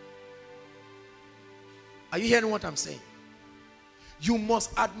 Are you hearing what I'm saying? You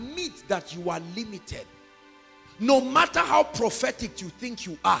must admit that you are limited. No matter how prophetic you think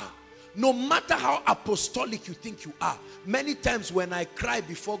you are, no matter how apostolic you think you are, many times when I cry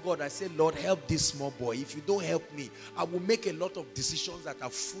before God, I say, Lord, help this small boy. If you don't help me, I will make a lot of decisions that are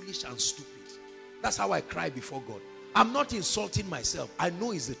foolish and stupid. That's how I cry before God. I'm not insulting myself. I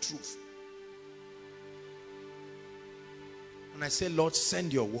know it's the truth. And I say, Lord,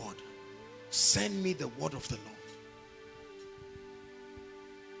 send your word. Send me the word of the Lord.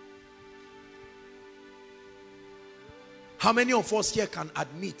 How many of us here can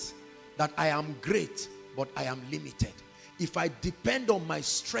admit that I am great, but I am limited? if I depend on my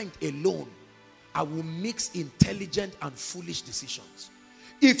strength alone, I will mix intelligent and foolish decisions.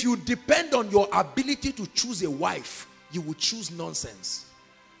 If you depend on your ability to choose a wife, you will choose nonsense.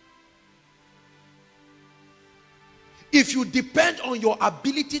 If you depend on your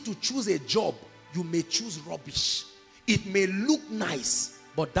ability to choose a job, you may choose rubbish. It may look nice,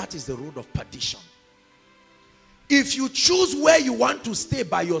 but that is the road of perdition. If you choose where you want to stay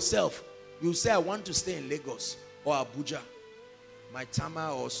by yourself, you say, I want to stay in Lagos or Abuja,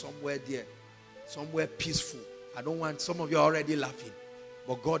 Maitama or somewhere there, somewhere peaceful. I don't want, some of you are already laughing.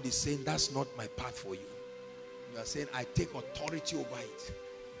 But God is saying, that's not my path for you. You are saying, I take authority over it.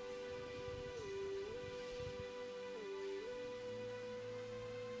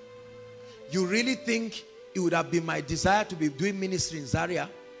 You really think it would have been my desire to be doing ministry in Zaria?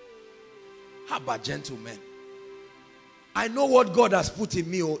 How about gentlemen? I know what God has put in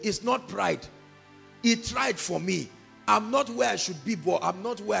me. Oh, it's not pride. He tried for me. I'm not where I should be, but I'm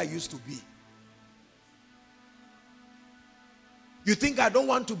not where I used to be. You think I don't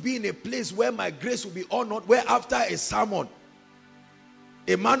want to be in a place where my grace will be honored, where after a sermon,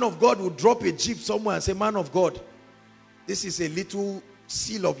 a man of God will drop a jeep somewhere and say, man of God, this is a little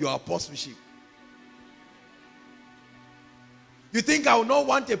seal of your apostleship. You think I will not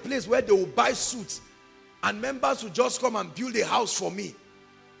want a place where they will buy suits and members will just come and build a house for me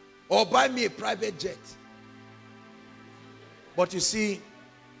or buy me a private jet? But you see,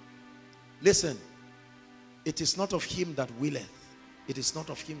 listen, it is not of him that willeth, it is not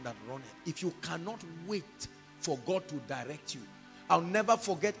of him that runneth. If you cannot wait for God to direct you, I'll never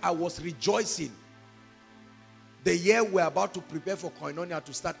forget, I was rejoicing the year we're about to prepare for Koinonia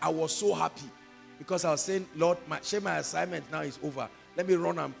to start. I was so happy because I was saying, Lord, my assignment now is over. Let me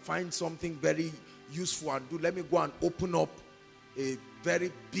run and find something very useful and do. Let me go and open up a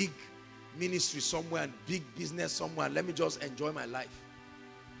very big ministry somewhere and big business somewhere. Let me just enjoy my life.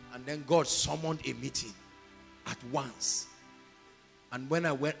 And then God summoned a meeting at once. And when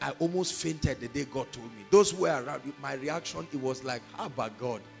I went, I almost fainted the day God told me. Those who were around, my reaction, it was like, how about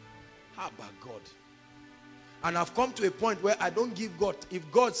God? How about God? And I've come to a point where I don't give God.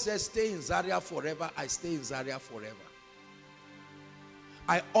 If God says stay in Zaria forever, I stay in Zaria forever.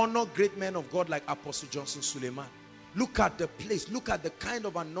 I honor great men of God like Apostle Johnson Suleiman. Look at the place. Look at the kind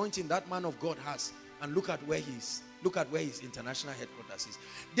of anointing that man of God has. And look at where he is. Look at where his international headquarters is.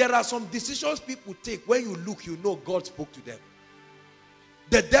 There are some decisions people take. When you look, you know God spoke to them.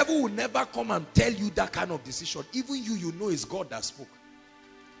 The devil will never come and tell you that kind of decision. Even you know it's God that spoke.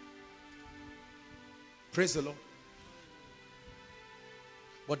 Praise the Lord.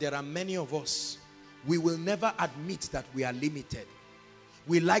 But there are many of us, we will never admit that we are limited.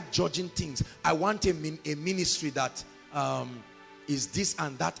 We like judging things. I want a ministry that is this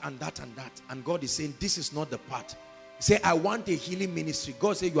and that and that and that. And God is saying, this is not the part. Say, I want a healing ministry.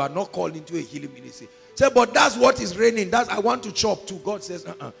 God says, you are not called into a healing ministry. Say, but that's what is reigning. I want to chop too. God says,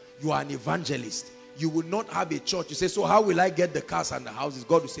 you are an evangelist. You will not have a church. You say, so how will I get the cars and the houses?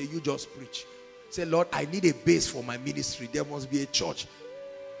 God will say, you just preach. Say, Lord, I need a base for my ministry. There must be a church.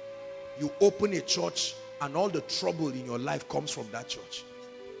 You open a church and all the trouble in your life comes from that church.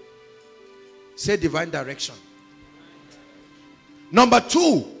 Say divine direction. Number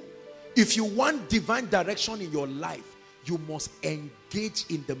two, if you want divine direction in your life, you must engage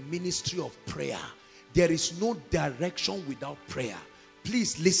in the ministry of prayer. There is no direction without prayer.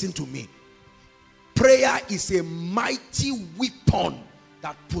 Please listen to me. Prayer is a mighty weapon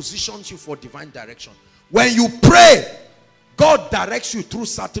that positions you for divine direction. When you pray, God directs you through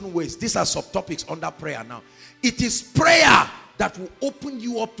certain ways. These are subtopics under prayer now. It is prayer that will open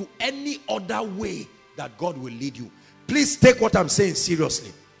you up to any other way that God will lead you. Please take what I'm saying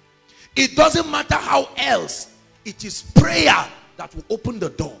seriously. It doesn't matter how else. It is prayer that will open the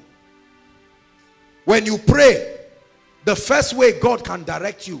door. When you pray, the first way God can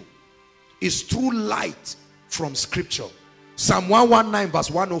direct you is through light from scripture. Psalm 119 verse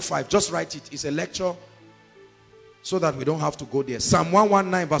 105. Just write it. It's a lecture so that we don't have to go there. Psalm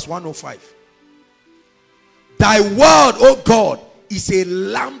 119 verse 105. Thy word, O God, is a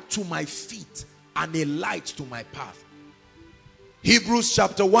lamp to my feet and a light to my path. Hebrews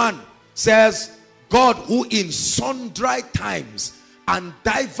chapter 1 says, God who in sundry times and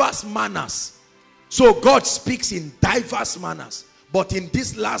diverse manners. So God speaks in diverse manners. But in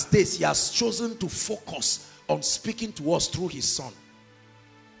these last days, he has chosen to focus on speaking to us through his son.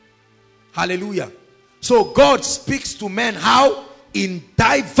 Hallelujah. So God speaks to men how? In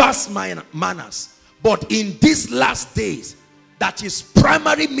diverse manners. But in these last days, that his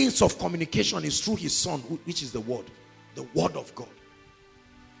primary means of communication is through his son, which is the word of God.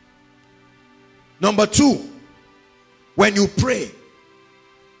 Number two, When you pray,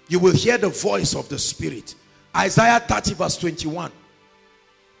 you will hear the voice of the Spirit. Isaiah 30 verse 21.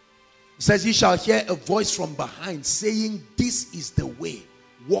 It says, "Ye shall hear a voice from behind saying, this is the way,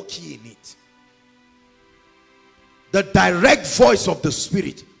 walk ye in it." The direct voice of the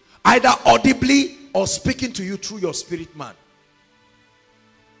Spirit, either audibly or speaking to you through your spirit man.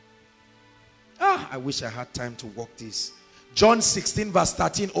 I wish I had time to walk this. John 16 verse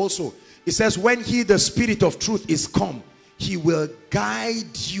 13 also. It says, "When he, the Spirit of truth, is come, he will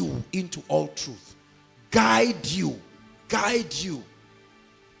guide you into all truth." Guide you. Guide you.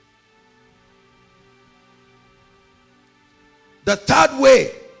 The third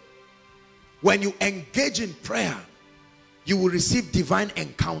way, when you engage in prayer, you will receive divine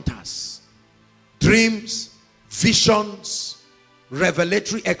encounters. Dreams, visions,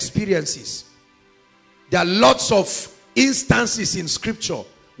 revelatory experiences. There are lots of instances in scripture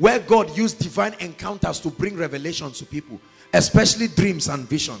where God used divine encounters to bring revelations to people, especially dreams and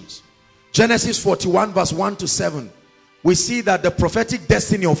visions. Genesis 41 verse 1 to 7. We see that the prophetic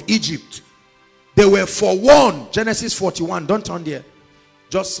destiny of Egypt, they were forewarned. Genesis 41, don't turn there.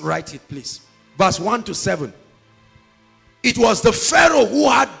 Just write it, please. Verse 1 to 7. It was the Pharaoh who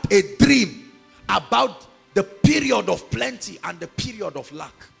had a dream about the period of plenty and the period of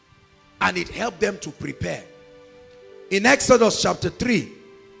lack. And it helped them to prepare. In Exodus chapter 3,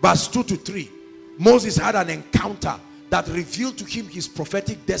 verse 2 to 3, Moses had an encounter that revealed to him his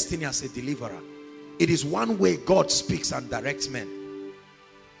prophetic destiny as a deliverer. It is one way God speaks and directs men.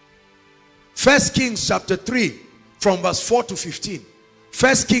 1 Kings chapter 3 from verse 4 to 15.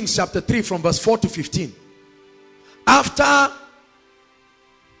 1 Kings chapter 3 from verse 4 to 15. After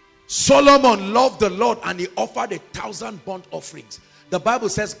Solomon loved the Lord and he offered 1,000 burnt offerings, the Bible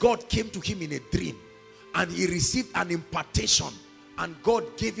says God came to him in a dream and he received an impartation, and God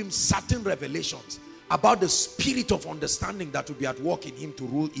gave him certain revelations about the spirit of understanding that would be at work in him to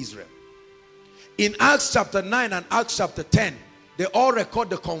rule Israel. In Acts chapter 9 and Acts chapter 10, they all record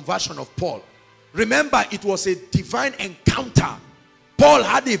the conversion of Paul. Remember, it was a divine encounter. Paul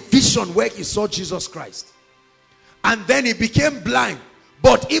had a vision where he saw Jesus Christ. And then he became blind.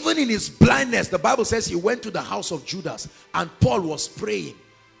 But even in his blindness, the Bible says he went to the house of Judas and Paul was praying.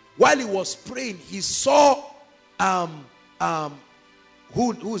 While he was praying, he saw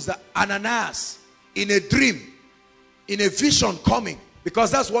who's the Ananias in a dream, in a vision coming,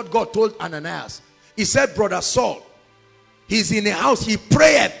 because that's what God told Ananias. He said, "Brother Saul, he's in a house, he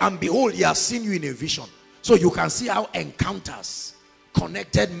prayed, and behold, he has seen you in a vision." So you can see how encounters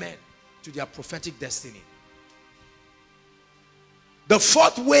connected men to their prophetic destiny. The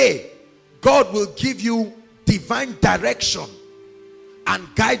fourth way God will give you divine direction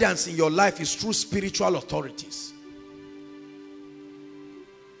and guidance in your life is through spiritual authorities.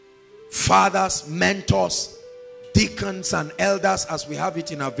 Fathers, mentors, deacons and elders, as we have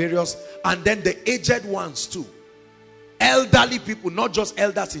it in our various, and then the aged ones too. Elderly people, not just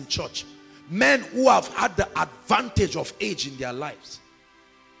elders in church. Men who have had the advantage of age in their lives.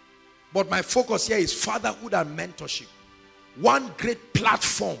 But my focus here is fatherhood and mentorship. One great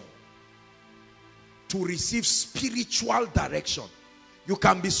platform to receive spiritual direction. You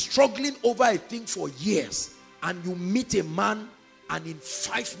can be struggling over a thing for years and you meet a man and in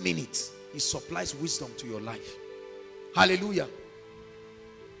 5 minutes he supplies wisdom to your life. Hallelujah.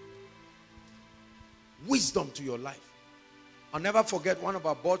 Wisdom to your life. I'll never forget one of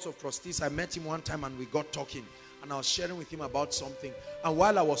our boards of trustees. I met him one time and we got talking and I was sharing with him about something, and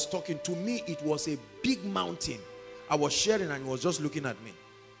while I was talking, to me it was a big mountain. I was sharing and he was just looking at me,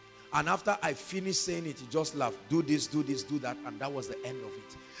 and after I finished saying it, he just laughed. Do this, do this, do that, and that was the end of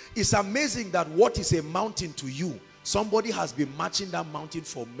it. It's amazing that what is a mountain to you, somebody has been marching that mountain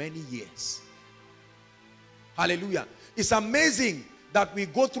for many years. Hallelujah. It's amazing that we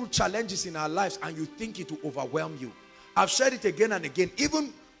go through challenges in our lives and you think it will overwhelm you. I've shared it again and again,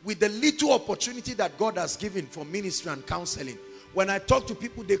 even with the little opportunity that God has given for ministry and counseling. When I talk to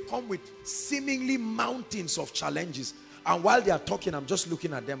people, they come with seemingly mountains of challenges. And while they are talking, I'm just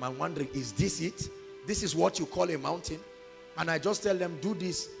looking at them and wondering, is this it? This is what you call a mountain? And I just tell them, do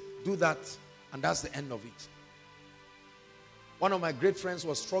this, do that, and that's the end of it. One of my great friends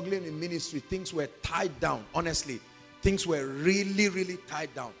was struggling in ministry. Things were tied down, honestly. Things were really, really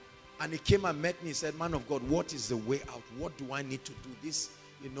tied down. And he came and met me. He said, "Man of God, what is the way out? What do I need to do? This,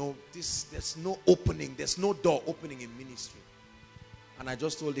 you know, there's no opening. There's no door opening in ministry." And I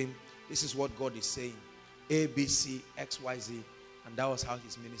just told him, this is what God is saying. A, B, C, X, Y, Z. And that was how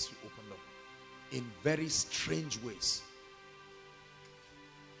his ministry opened up. In very strange ways.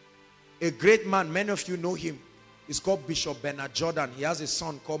 A great man, many of you know him. He's called Bishop Bernard Jordan. He has a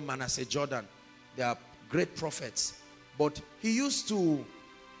son called Manasseh Jordan. They are great prophets. but he used to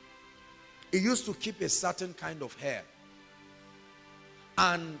keep a certain kind of hair.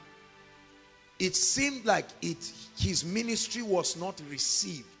 And it seemed like his ministry was not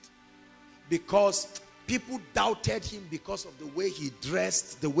received because people doubted him because of the way he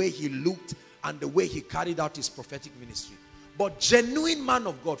dressed, the way he looked, and the way he carried out his prophetic ministry. But genuine man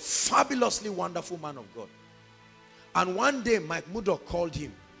of God, fabulously wonderful man of God. And one day Mike Murdoch called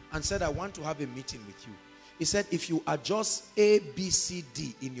him and said, I want to have a meeting with you. He said, if you adjust A, B, C,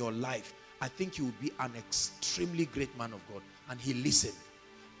 D in your life, I think you will be an extremely great man of God. And he listened.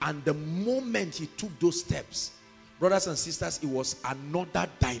 And the moment he took those steps, brothers and sisters, it was another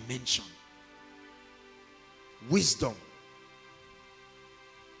dimension. Wisdom.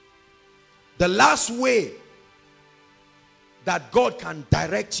 The last way that God can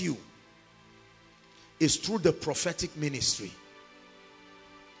direct you is through the prophetic ministry.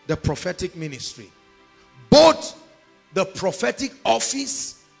 The prophetic ministry. Both the prophetic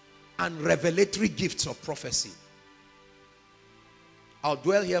office and revelatory gifts of prophecy. I'll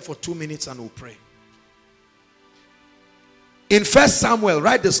dwell here for 2 minutes and we'll pray. In 1 Samuel,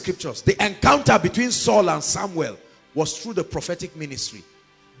 write the scriptures. The encounter between Saul and Samuel was through the prophetic ministry.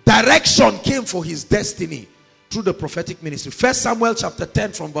 Direction came for his destiny through the prophetic ministry. 1 Samuel chapter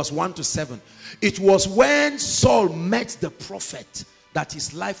 10 from verse 1 to 7. It was when Saul met the prophet that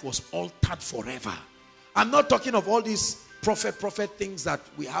his life was altered forever. I'm not talking of all these prophet things that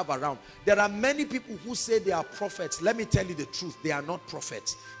we have around. There are many people who say they are prophets. Let me tell you the truth. They are not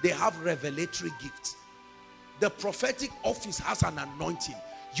prophets. They have revelatory gifts. The prophetic office has an anointing.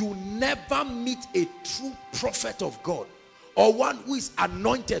 You never meet a true prophet of God or one who is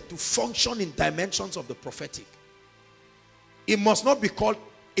anointed to function in dimensions of the prophetic. It must not be called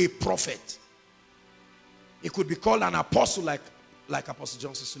a prophet. It could be called an apostle like Apostle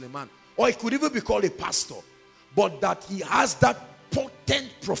Johnson Suleiman. Or it could even be called a pastor. But that he has that potent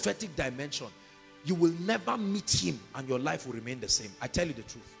prophetic dimension, you will never meet him and your life will remain the same. I tell you the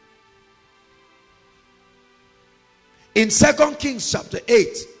truth. In 2 Kings chapter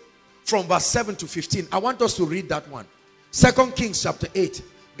 8, from verse 7 to 15, I want us to read that one. 2 Kings chapter 8.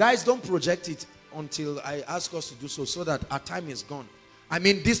 Guys, don't project it until I ask us to do so that our time is gone. I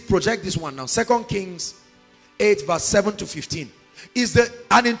mean, project this one now. 2 Kings 8, verse 7 to 15. Is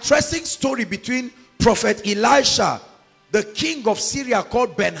an interesting story between Prophet Elisha, the king of Syria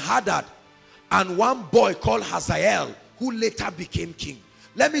called Ben-Hadad, and one boy called Hazael, who later became king.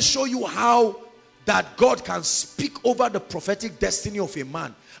 Let me show you how that God can speak over the prophetic destiny of a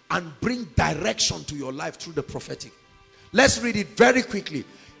man and bring direction to your life through the prophetic. Let's read it very quickly.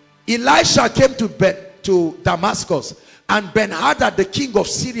 Elisha came to Damascus, and Ben-Hadad, the king of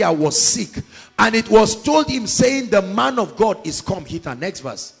Syria, was sick. And it was told him, saying, the man of God is come hither. Next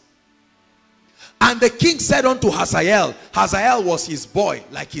verse. And the king said unto Hazael, Hazael was his boy,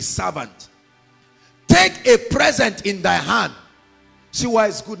 like his servant, take a present in thy hand. See why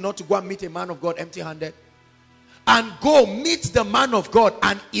it's good not to go and meet a man of God empty-handed? And go meet the man of God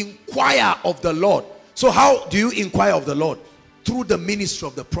and inquire of the Lord. So how do you inquire of the Lord? Through the ministry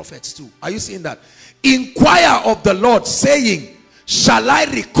of the prophets too. Are you seeing that? Inquire of the Lord, saying, shall I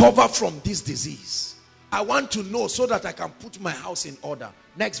recover from this disease? I want to know so that I can put my house in order.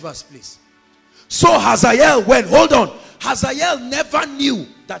 Next verse, please. So Hazael went. Hold on. Hazael never knew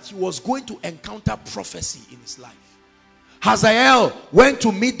that he was going to encounter prophecy in his life. Hazael went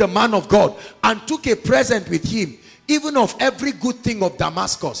to meet the man of God and took a present with him, even of every good thing of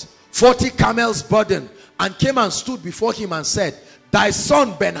Damascus, 40 camels burden, and came and stood before him and said, thy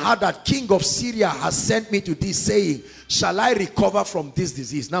son Ben-Hadad, king of Syria, has sent me to thee, saying, shall I recover from this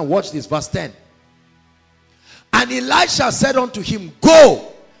disease? Now watch this, verse 10. And Elisha said unto him,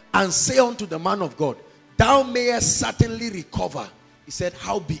 go and say unto the man of God, thou mayest certainly recover. He said,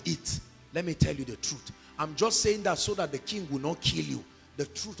 how be it? Let me tell you the truth. I'm just saying that so that the king will not kill you. The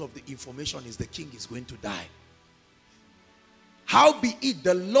truth of the information is the king is going to die. How be it?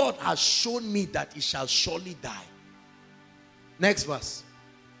 The Lord has shown me that he shall surely die. Next verse.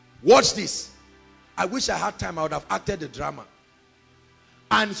 Watch this. I wish I had time. I would have acted the drama.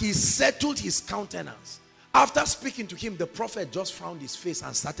 And he settled his countenance. After speaking to him, the prophet just frowned his face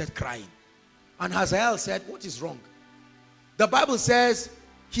and started crying. And Hazael said, what is wrong? The Bible says,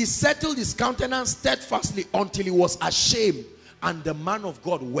 he settled his countenance steadfastly until he was ashamed, and the man of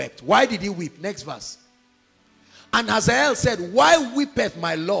God wept. Why did he weep? Next verse. And Hazael said, why weepeth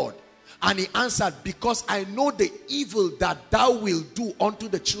my Lord? And he answered, because I know the evil that thou wilt do unto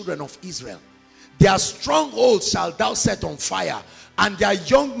the children of Israel. Their strongholds shalt thou set on fire, and their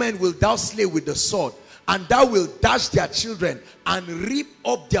young men wilt thou slay with the sword, and thou wilt dash their children and reap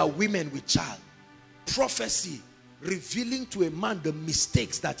up their women with child. Prophecy revealing to a man the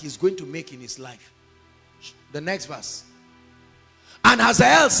mistakes that he's going to make in his life. The next verse. And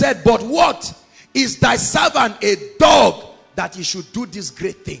Hazael said, but what? Is thy servant a dog that he should do this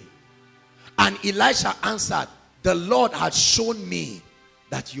great thing? And Elisha answered, the Lord had shown me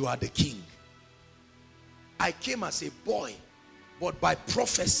that you are the king. I came as a boy, but by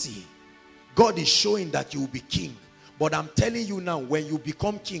prophecy, God is showing that you will be king. But I'm telling you now, when you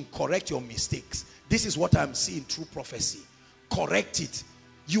become king, correct your mistakes. This is what I'm seeing through prophecy. Correct it.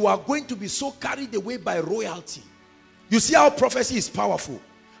 You are going to be so carried away by royalty. You see how prophecy is powerful.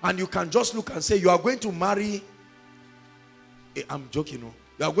 And you can just look and say, you are going to marry, I'm joking, no?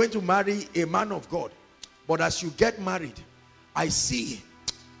 You are going to marry a man of God. But as you get married, I see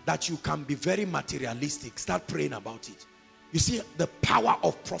that you can be very materialistic. Start praying about it. You see the power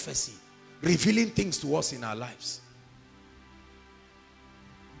of prophecy, revealing things to us in our lives.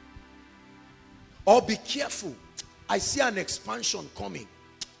 Or be careful. I see an expansion coming,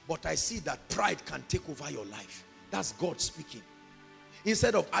 but I see that pride can take over your life. That's God speaking.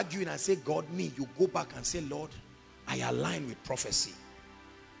 Instead of arguing and say, God, me, you go back and say, Lord, I align with prophecy.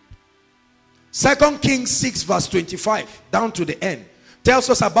 2 Kings 6 verse 25 down to the end tells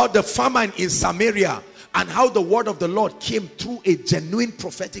us about the famine in Samaria and how the word of the Lord came through a genuine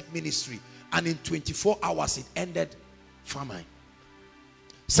prophetic ministry, and in 24 hours it ended famine.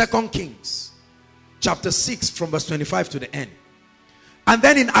 2 Kings chapter 6 from verse 25 to the end. And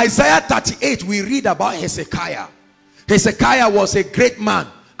then in Isaiah 38 we read about Hezekiah. Hezekiah was a great man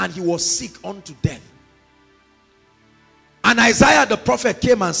and he was sick unto death. And Isaiah the prophet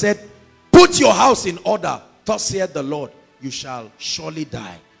came and said, put your house in order, thus saith the Lord, you shall surely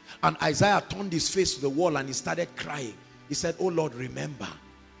die. And Isaiah turned his face to the wall and he started crying. He said, oh Lord, remember.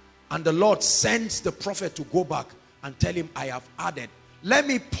 And the Lord sends the prophet to go back and tell him, I have added. Let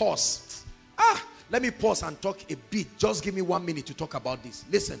me pause. Let me pause and talk a bit. Just give me 1 minute to talk about this.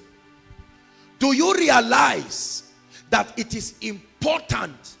 Listen. Do you realize that it is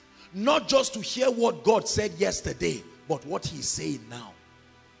important not just to hear what God said yesterday, but what he's saying now?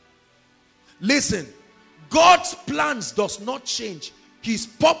 Listen, God's plans does not change. His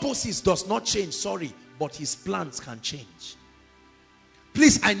purposes does not change, sorry, but his plans can change.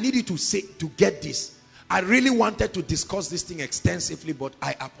 Please, I need you to get this. I really wanted to discuss this thing extensively, but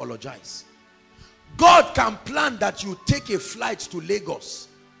I apologize. God can plan that you take a flight to Lagos,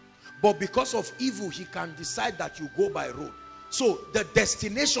 but because of evil, he can decide that you go by road. So the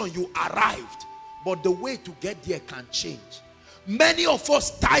destination, you arrived, but the way to get there can change. Many of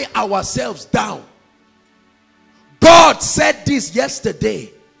us tie ourselves down. God said this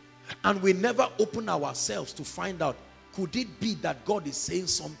yesterday, and we never open ourselves to find out, could it be that God is saying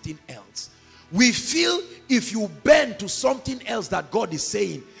something else? We feel if you bend to something else that God is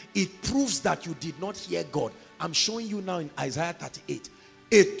saying, it proves that you did not hear God. I'm showing you now in Isaiah 38.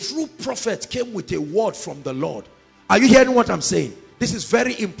 A true prophet came with a word from the Lord. Are you hearing what I'm saying? This is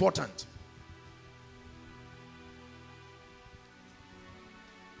very important.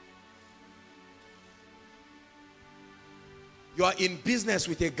 You are in business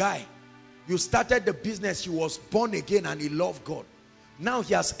with a guy. You started the business, he was born again and he loved God. Now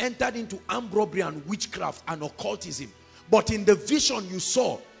he has entered into armed robbery and witchcraft and occultism. But in the vision you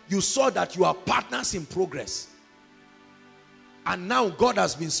saw that you are partners in progress. And now God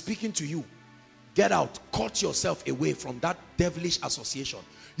has been speaking to you. Get out, cut yourself away from that devilish association.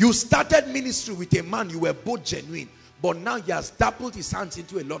 You started ministry with a man, you were both genuine. But now he has dabbled his hands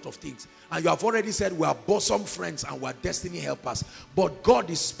into a lot of things. And you have already said we are bosom friends and we are destiny helpers. But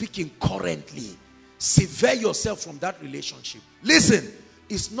God is speaking currently. Sever yourself from that relationship. Listen,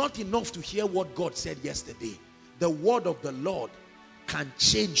 it's not enough to hear what God said yesterday. The word of the Lord can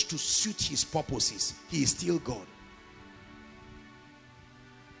change to suit his purposes. He is still God.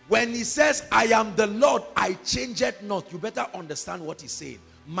 When he says, I am the Lord, I change it not, you better understand what he's saying.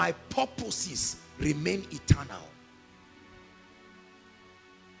 My purposes remain eternal.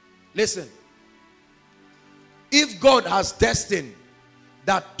 Listen, if God has destined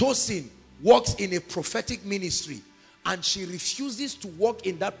that Tosin works in a prophetic ministry and she refuses to work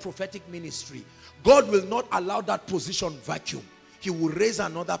in that prophetic ministry, God will not allow that position vacuum. He will raise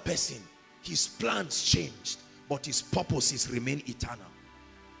another person. His plans changed, but his purposes remain eternal.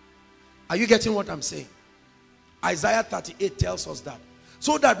 Are you getting what I'm saying? Isaiah 38 tells us that.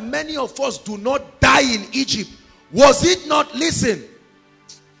 So that many of us do not die in Egypt. Was it not, listen,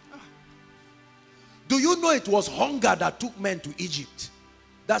 do you know it was hunger that took men to Egypt?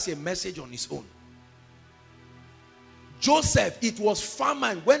 That's a message on its own. Joseph, it was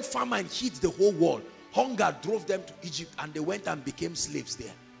famine. When famine hit the whole world, hunger drove them to Egypt and they went and became slaves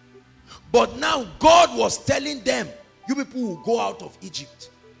there. But now God was telling them, you people will go out of Egypt.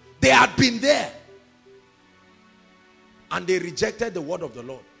 They had been there. And they rejected the word of the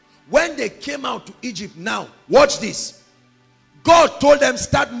Lord. When they came out to Egypt now, watch this. God told them,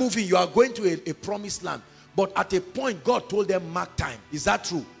 start moving. You are going to a promised land. But at a point, God told them, mark time. Is that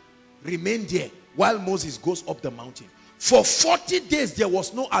true? Remain there while Moses goes up the mountain. For 40 days, there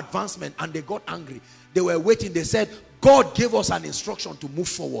was no advancement, and they got angry. They were waiting. They said, God gave us an instruction to move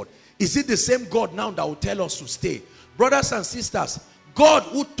forward. Is it the same God now that will tell us to stay? Brothers and sisters, God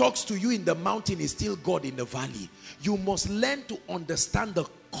who talks to you in the mountain is still God in the valley. You must learn to understand the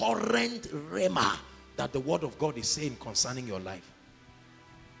current rhema that the word of God is saying concerning your life.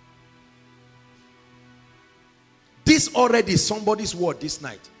 This already is somebody's word this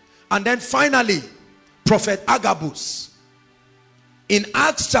night. And then finally, Prophet Agabus. In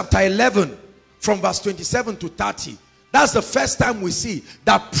Acts chapter 11, from verse 27 to 30, that's the first time we see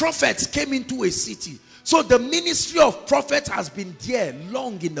that prophets came into a city. So the ministry of prophets has been there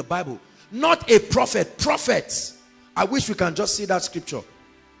long in the Bible. Not a prophet, prophets. I wish we can just see that scripture.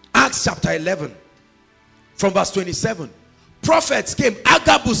 Acts chapter 11, from verse 27. Prophets came.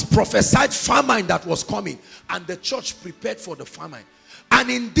 Agabus prophesied famine that was coming, and the church prepared for the famine. And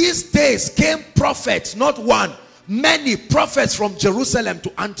in these days came prophets, not one, many prophets from Jerusalem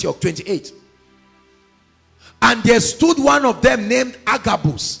to Antioch. 28. And there stood one of them named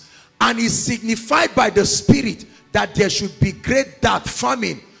Agabus, and he signified by the Spirit that there should be great dearth,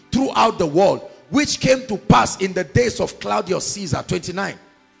 famine throughout the world, which came to pass in the days of Claudius Caesar. 29.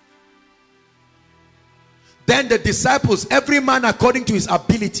 Then the disciples, every man according to his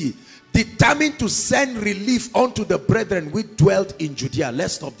ability, determined to send relief unto the brethren which dwelt in Judea.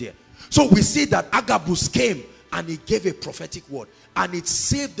 Let's stop there. So we see that Agabus came and he gave a prophetic word, and it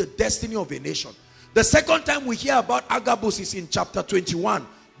saved the destiny of a nation. The second time we hear about Agabus is in chapter 21,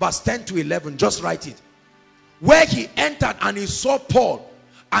 verse 10 to 11. Just write it. Where he entered and he saw Paul,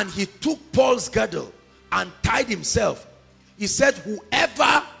 and he took Paul's girdle and tied himself. He said,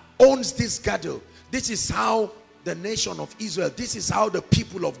 whoever owns this girdle, this is how the nation of Israel, this is how the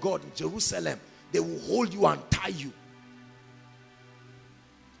people of God in Jerusalem, they will hold you and tie you.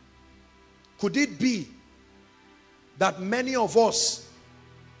 Could it be that many of us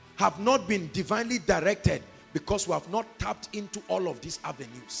have not been divinely directed because we have not tapped into all of these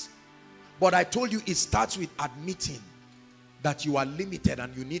avenues? But I told you, it starts with admitting that you are limited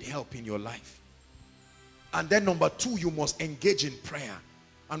and you need help in your life. And then number two, you must engage in prayer.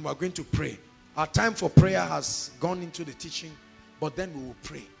 And we're going to pray. Our time for prayer has gone into the teaching, but then we will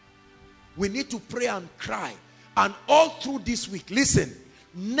pray. We need to pray and cry. And all through this week, listen,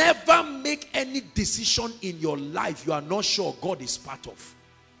 never make any decision in your life you are not sure God is part of.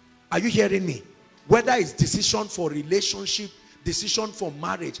 Are you hearing me? Whether it's decision for relationship, decision for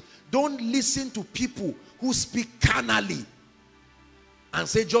marriage, don't listen to people who speak carnally and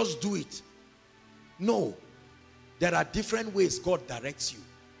say just do it. No, there are different ways God directs you.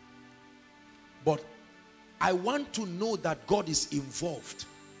 But I want to know that God is involved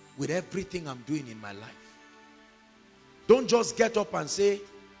with everything I'm doing in my life. Don't just get up and say,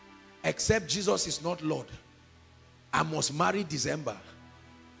 except Jesus is not Lord, I must marry December.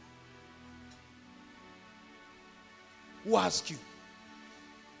 Who asked you?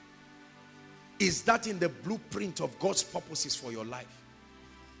 Is that in the blueprint of God's purposes for your life?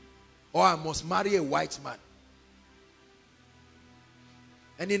 Or I must marry a white man?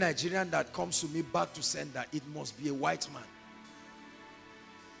 Any Nigerian that comes to me back to sender, it must be a white man.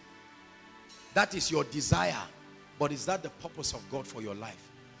 That is your desire. But is that the purpose of God for your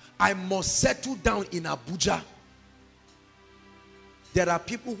life? I must settle down in Abuja. There are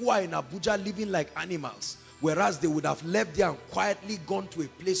people who are in Abuja living like animals, whereas they would have left there and quietly gone to a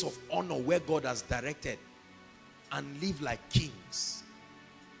place of honor where God has directed and live like kings.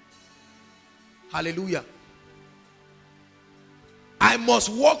 Hallelujah. I must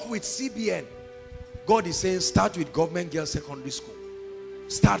work with CBN. God is saying start with Government Girls Secondary School.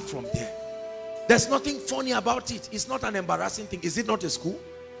 Start from there. There's nothing funny about it. It's not an embarrassing thing. Is it not a school?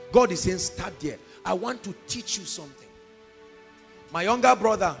 God is saying start there. I want to teach you something. My younger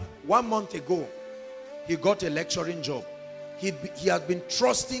brother, 1 month ago, he got a lecturing job. He had been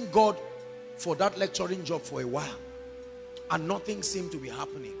trusting God for that lecturing job for a while, and nothing seemed to be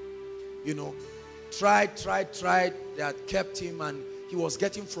happening. You know, tried, they had kept him, and he was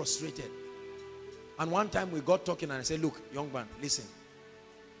getting frustrated. And one time we got talking, and I said, look, young man, listen,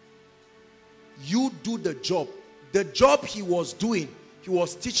 you do the job. The job he was doing, he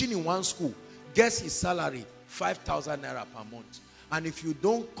was teaching in one school. Guess his salary, 5,000 naira per month. And if you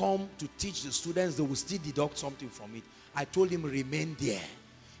don't come to teach the students, they will still deduct something from it. I told him, remain there.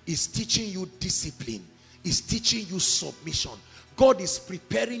 is teaching you discipline, is teaching you submission. God is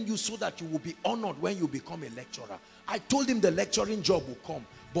preparing you so that you will be honored when you become a lecturer. I told him the lecturing job will come,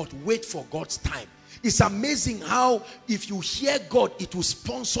 but wait for God's time. It's amazing how if you hear God, it will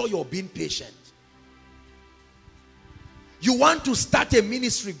sponsor your being patient. You want to start a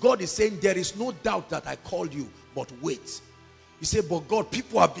ministry, God is saying, there is no doubt that I called you, but wait. You say, but God,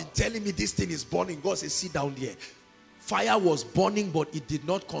 people have been telling me this thing is burning. God says, sit down there. Fire was burning, but it did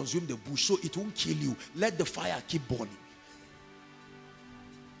not consume the bush, so it won't kill you. Let the fire keep burning.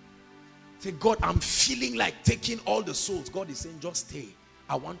 Say, God, I'm feeling like taking all the souls. God is saying, just stay.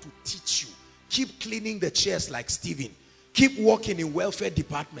 I want to teach you. Keep cleaning the chairs like Stephen. Keep working in welfare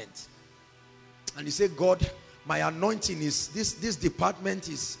department. And you say, God, my anointing is, this department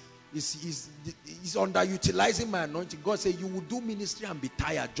is underutilizing my anointing. God said, you will do ministry and be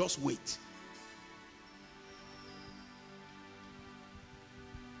tired. Just wait.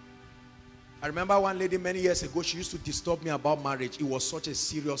 I remember one lady many years ago, she used to disturb me about marriage. It was such a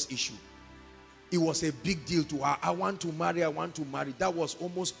serious issue. It was a big deal to her. I want to marry, I want to marry. That was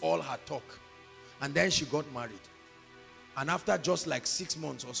almost all her talk. And then she got married. And after just like 6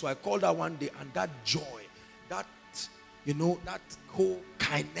 months or so, I called her one day, and that joy, that, you know, that whole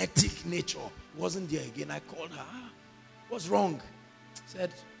kinetic nature wasn't there again. I called her. What's wrong?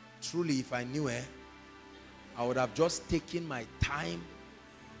 Said, truly, if I knew her, I would have just taken my time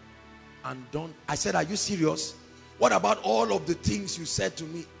and done. I said, are you serious? What about all of the things you said to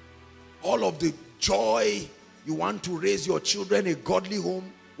me? All of the joy, you want to raise your children a godly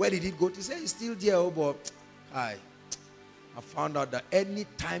home. Where did it go? He said, it's still there, but I found out that any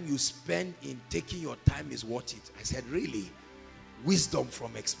time you spend in taking your time is worth it. I said, really? Wisdom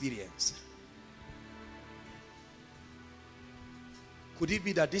from experience. Could it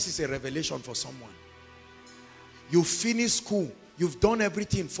be that this is a revelation for someone? You finished school. You've done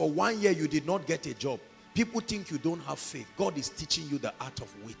everything. For 1 year, you did not get a job. People think you don't have faith. God is teaching you the art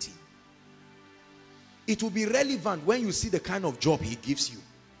of waiting. It will be relevant when you see the kind of job he gives you.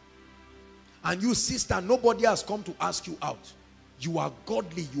 And you, sister, nobody has come to ask you out. You are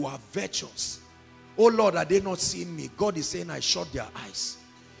godly, you are virtuous. Oh Lord, are they not seeing me? God is saying, I shut their eyes.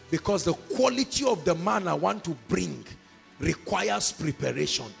 Because the quality of the man I want to bring requires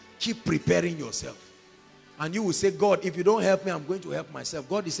preparation. Keep preparing yourself. And you will say, God, if you don't help me, I'm going to help myself.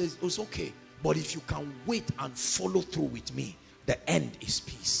 God says, it's okay. But if you can wait and follow through with me, the end is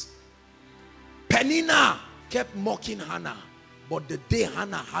peace. Peninnah kept mocking Hannah. But the day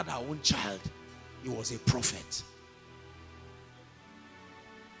Hannah had her own child, he was a prophet.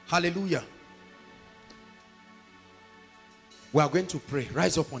 Hallelujah. We are going to pray.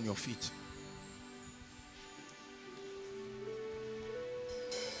 Rise up on your feet.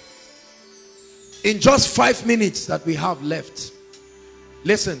 In just 5 minutes that we have left,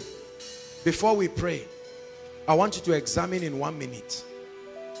 listen, before we pray, I want you to examine in 1 minute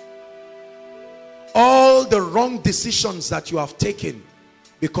all the wrong decisions that you have taken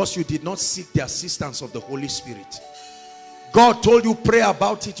because you did not seek the assistance of the Holy Spirit. God told you pray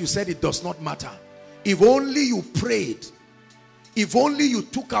about it. You said it does not matter. If only you prayed, if only you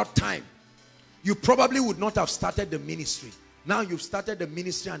took out time, you probably would not have started the ministry. Now you've started the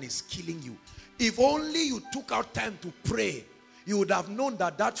ministry and it's killing you. If only you took out time to pray, you would have known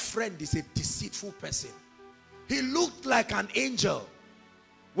that that friend is a deceitful person. He looked like an angel.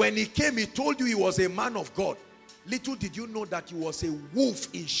 When he came, he told you he was a man of God. Little did you know that he was a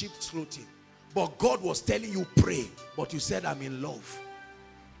wolf in sheep's clothing. But God was telling you pray. But you said, I'm in love.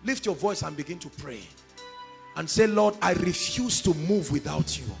 Lift your voice and begin to pray. And say, Lord, I refuse to move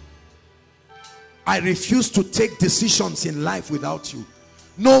without you. I refuse to take decisions in life without you.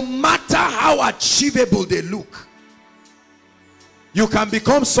 No matter how achievable they look. You can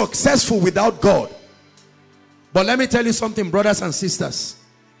become successful without God. But let me tell you something, brothers and sisters.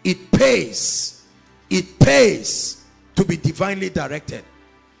 It pays to be divinely directed.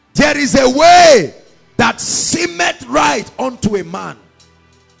 There is a way that seemeth right unto a man.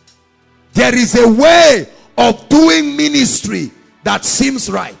 There is a way of doing ministry that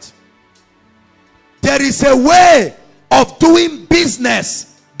seems right. There is a way of doing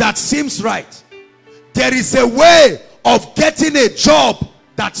business that seems right. There is a way of getting a job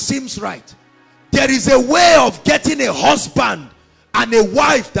that seems right. There is a way of getting a husband and a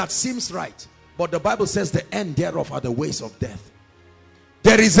wife that seems right. But the Bible says the end thereof are the ways of death.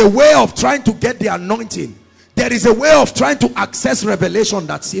 There is a way of trying to get the anointing. There is a way of trying to access revelation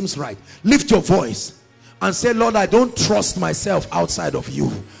that seems right. Lift your voice and say, Lord, I don't trust myself outside of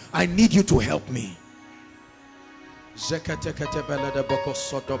you. I need you to help me.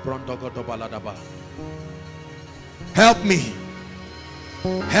 Help me.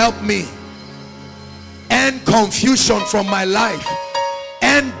 Help me end confusion from my life,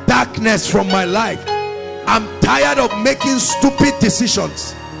 end darkness from my life. I'm tired of making stupid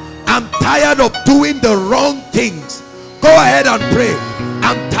decisions. I'm tired of doing the wrong things. Go ahead and pray.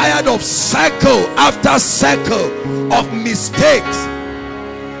 I'm tired of circle after circle of mistakes.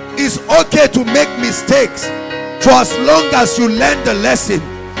 It's okay to make mistakes for as long as you learn the lesson,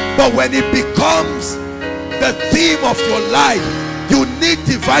 but when it becomes the theme of your life, you need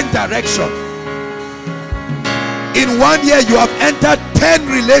divine direction. In 1 year you have entered 10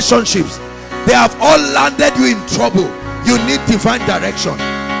 relationships. They have all landed you in trouble. You need divine direction.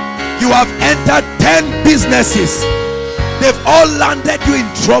 You have entered 10 businesses. They've all landed you in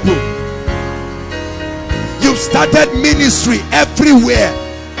trouble. You've started ministry everywhere,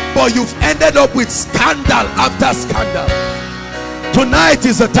 but you've ended up with scandal after scandal. Tonight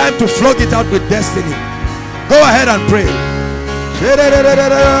is the time to flog it out with destiny. Go ahead and pray.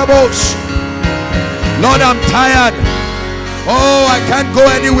 Lord, I'm tired. Oh, I can't go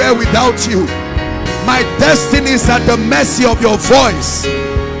anywhere without you. My destiny is at the mercy of your voice.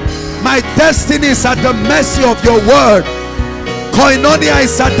 My destiny is at the mercy of your word. Koinonia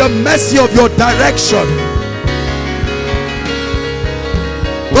is at the mercy of your direction.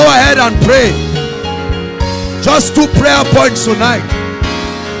 Go ahead and pray. Just 2 prayer points tonight.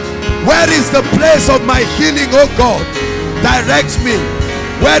 Where is the place of my healing, oh God? Direct me.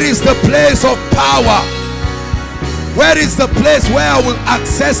 Where is the place of power? Where is the place where I will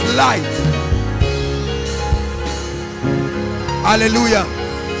access light? Hallelujah.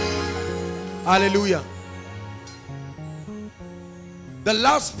 Hallelujah. The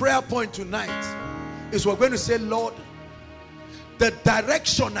last prayer point tonight is we're going to say, Lord, the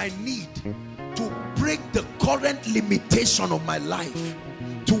direction I need to break the current limitation of my life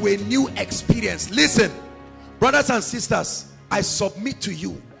to a new experience. Listen, brothers and sisters, I submit to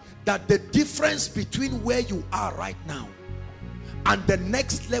you that the difference between where you are right now and the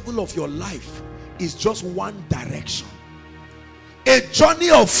next level of your life is just one direction. A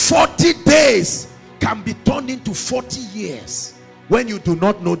journey of 40 days can be turned into 40 years when you do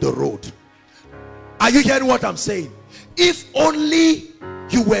not know the road. Are you hearing what I'm saying? If only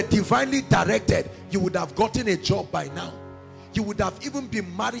you were divinely directed, you would have gotten a job by now. You would have even been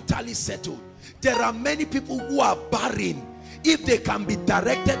maritally settled. There are many people who are barren. If they can be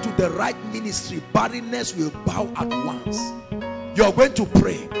directed to the right ministry, barrenness will bow at once. You are going to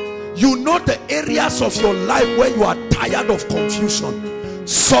pray. You know the areas of your life where you are tired of confusion.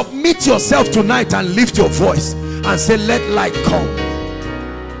 Submit yourself tonight and lift your voice and say, let light come.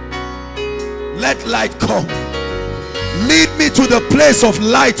 Let light come. Lead me to the place of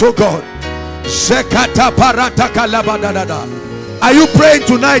light, oh God. Are you praying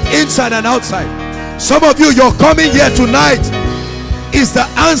tonight, inside and outside? Some of you, you're coming here tonight is the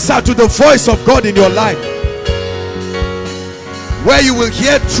answer to the voice of God in your life, where you will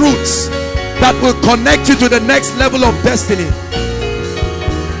hear truths that will connect you to the next level of destiny.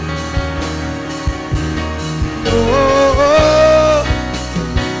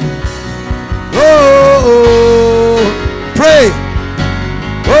 Pray.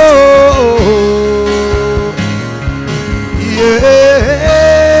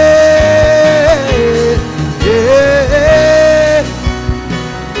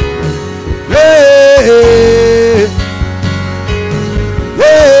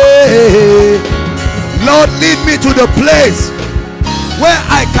 Lord, lead me to the place where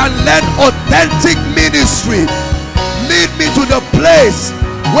I can learn authentic ministry. Lead me to the place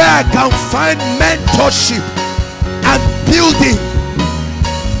where I can find mentorship and building.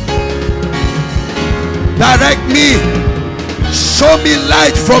 Direct me. Show me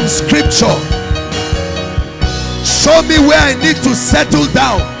light from scripture. Show me where I need to settle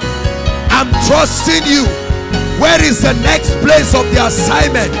down. I'm trusting you. Where is the next place of the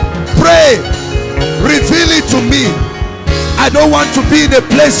assignment? Pray. Reveal it to me. I don't want to be in a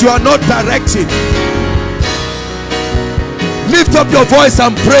place you are not directing. Lift up your voice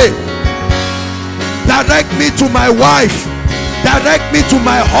and pray. Direct me to my wife. Direct me to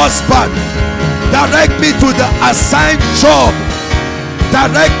my husband. Direct me to the assigned job.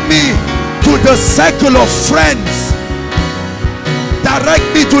 Direct me to the circle of friends. Direct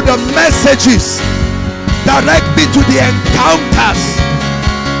me to the messages. Direct me to the encounters.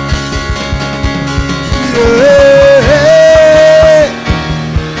 Yeah,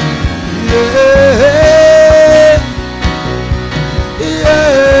 yeah,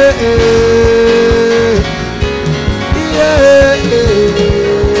 yeah, yeah.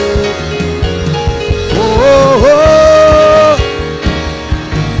 Oh, oh,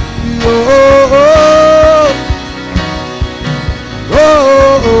 oh, oh.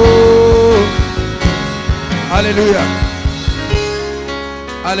 Hallelujah.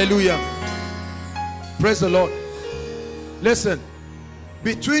 Hallelujah. Praise the Lord. Listen,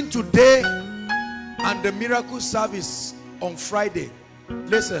 between today and the miracle service on Friday,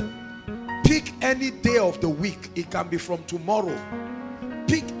 listen, pick any day of the week. It can be from tomorrow.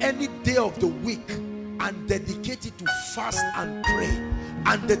 Pick any day of the week and dedicate it to fast and pray.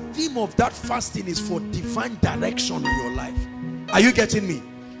 And the theme of that fasting is for divine direction in your life. Are you getting me?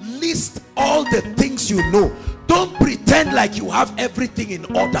 List all the things you know. Don't pretend like you have everything in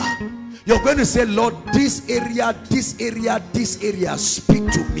order. You're going to say, Lord, this area,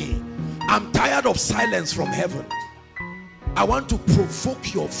 speak to me. I'm tired of silence from heaven. I want to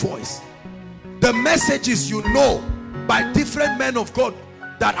provoke your voice. The messages you know by different men of God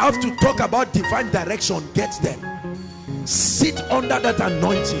that have to talk about divine direction, get them. Sit under that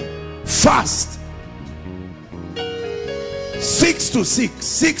anointing. Fast. 6 to 6,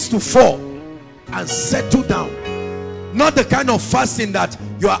 6 to 4, and settle down. Not the kind of fasting that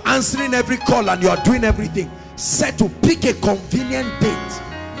you are answering every call and you are doing everything. Settle. Pick a convenient date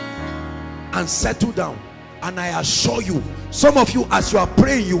and settle down. And I assure you, some of you, as you are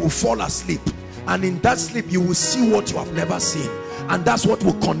praying, you will fall asleep. And in that sleep, you will see what you have never seen. And that's what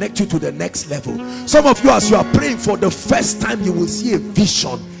will connect you to the next level. Some of you, as you are praying for the first time, you will see a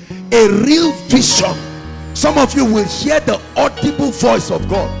vision. A real vision. Some of you will hear the audible voice of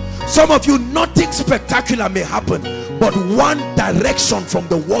God. Some of you, nothing spectacular may happen, but one direction from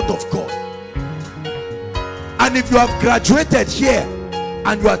the word of God. And if you have graduated here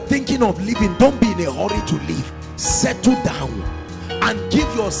and you are thinking of leaving, don't be in a hurry to leave. Settle down and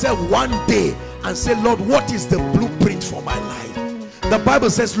give yourself one day and say, Lord, what is the blueprint for my life? The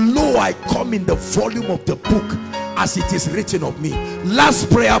Bible says, lo, I come in the volume of the book as it is written of me. Last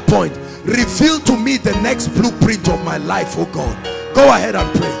prayer point, reveal to me the next blueprint of my life, oh God. Go ahead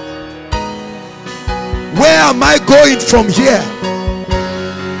and pray. Where am I going from here?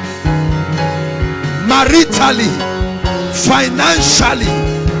 Maritally, financially,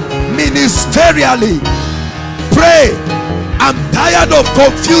 ministerially. Pray. I'm tired of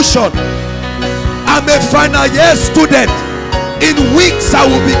confusion. I'm a final year student. In weeks I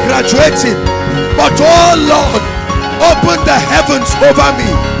will be graduating. But oh Lord, open the heavens over me.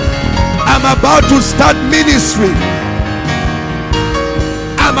 I'm about to start ministry.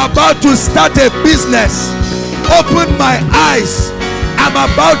 I'm about to start a business. Open my eyes. I'm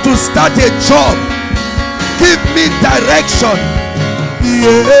about to start a job. Give me direction.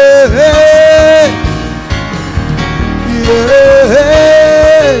 Yeah.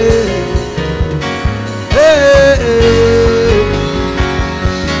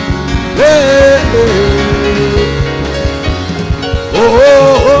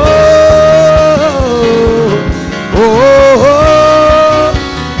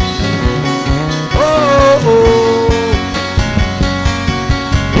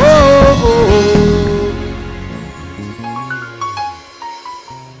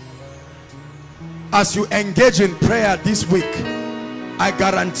 As you engage in prayer this week, I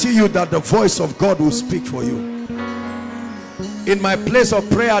guarantee you that the voice of God will speak for you. In my place of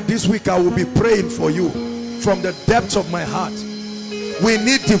prayer this week, I will be praying for you from the depths of my heart. We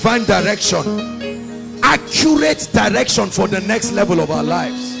need divine direction, accurate direction for the next level of our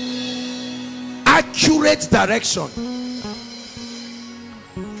lives. Accurate direction.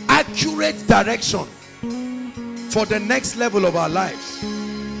 Accurate direction for the next level of our lives.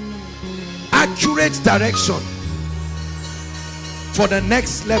 Accurate direction for the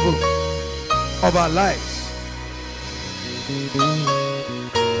next level of our lives.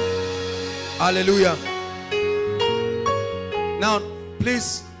 Hallelujah. Now,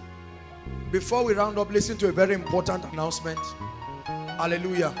 please, before we round up, listen to a very important announcement.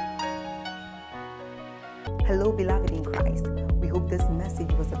 Hallelujah. Hello, beloved in Christ. We hope this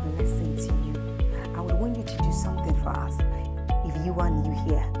message was a blessing to you. I would want you to do something for us. If you are new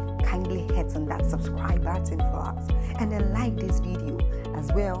here, kindly hit on that subscribe button for us, and then like this video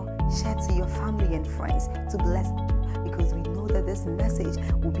as well. Share to your family and friends to bless them, because we know that this message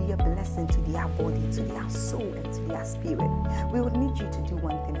will be a blessing to their body, to their soul, and to their spirit. We would need you to do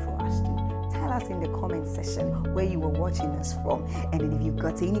one thing for us too. Tell us in the comment section where you were watching us from, and then if you've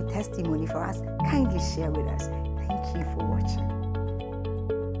got any testimony for us, kindly share with us. Thank you for watching.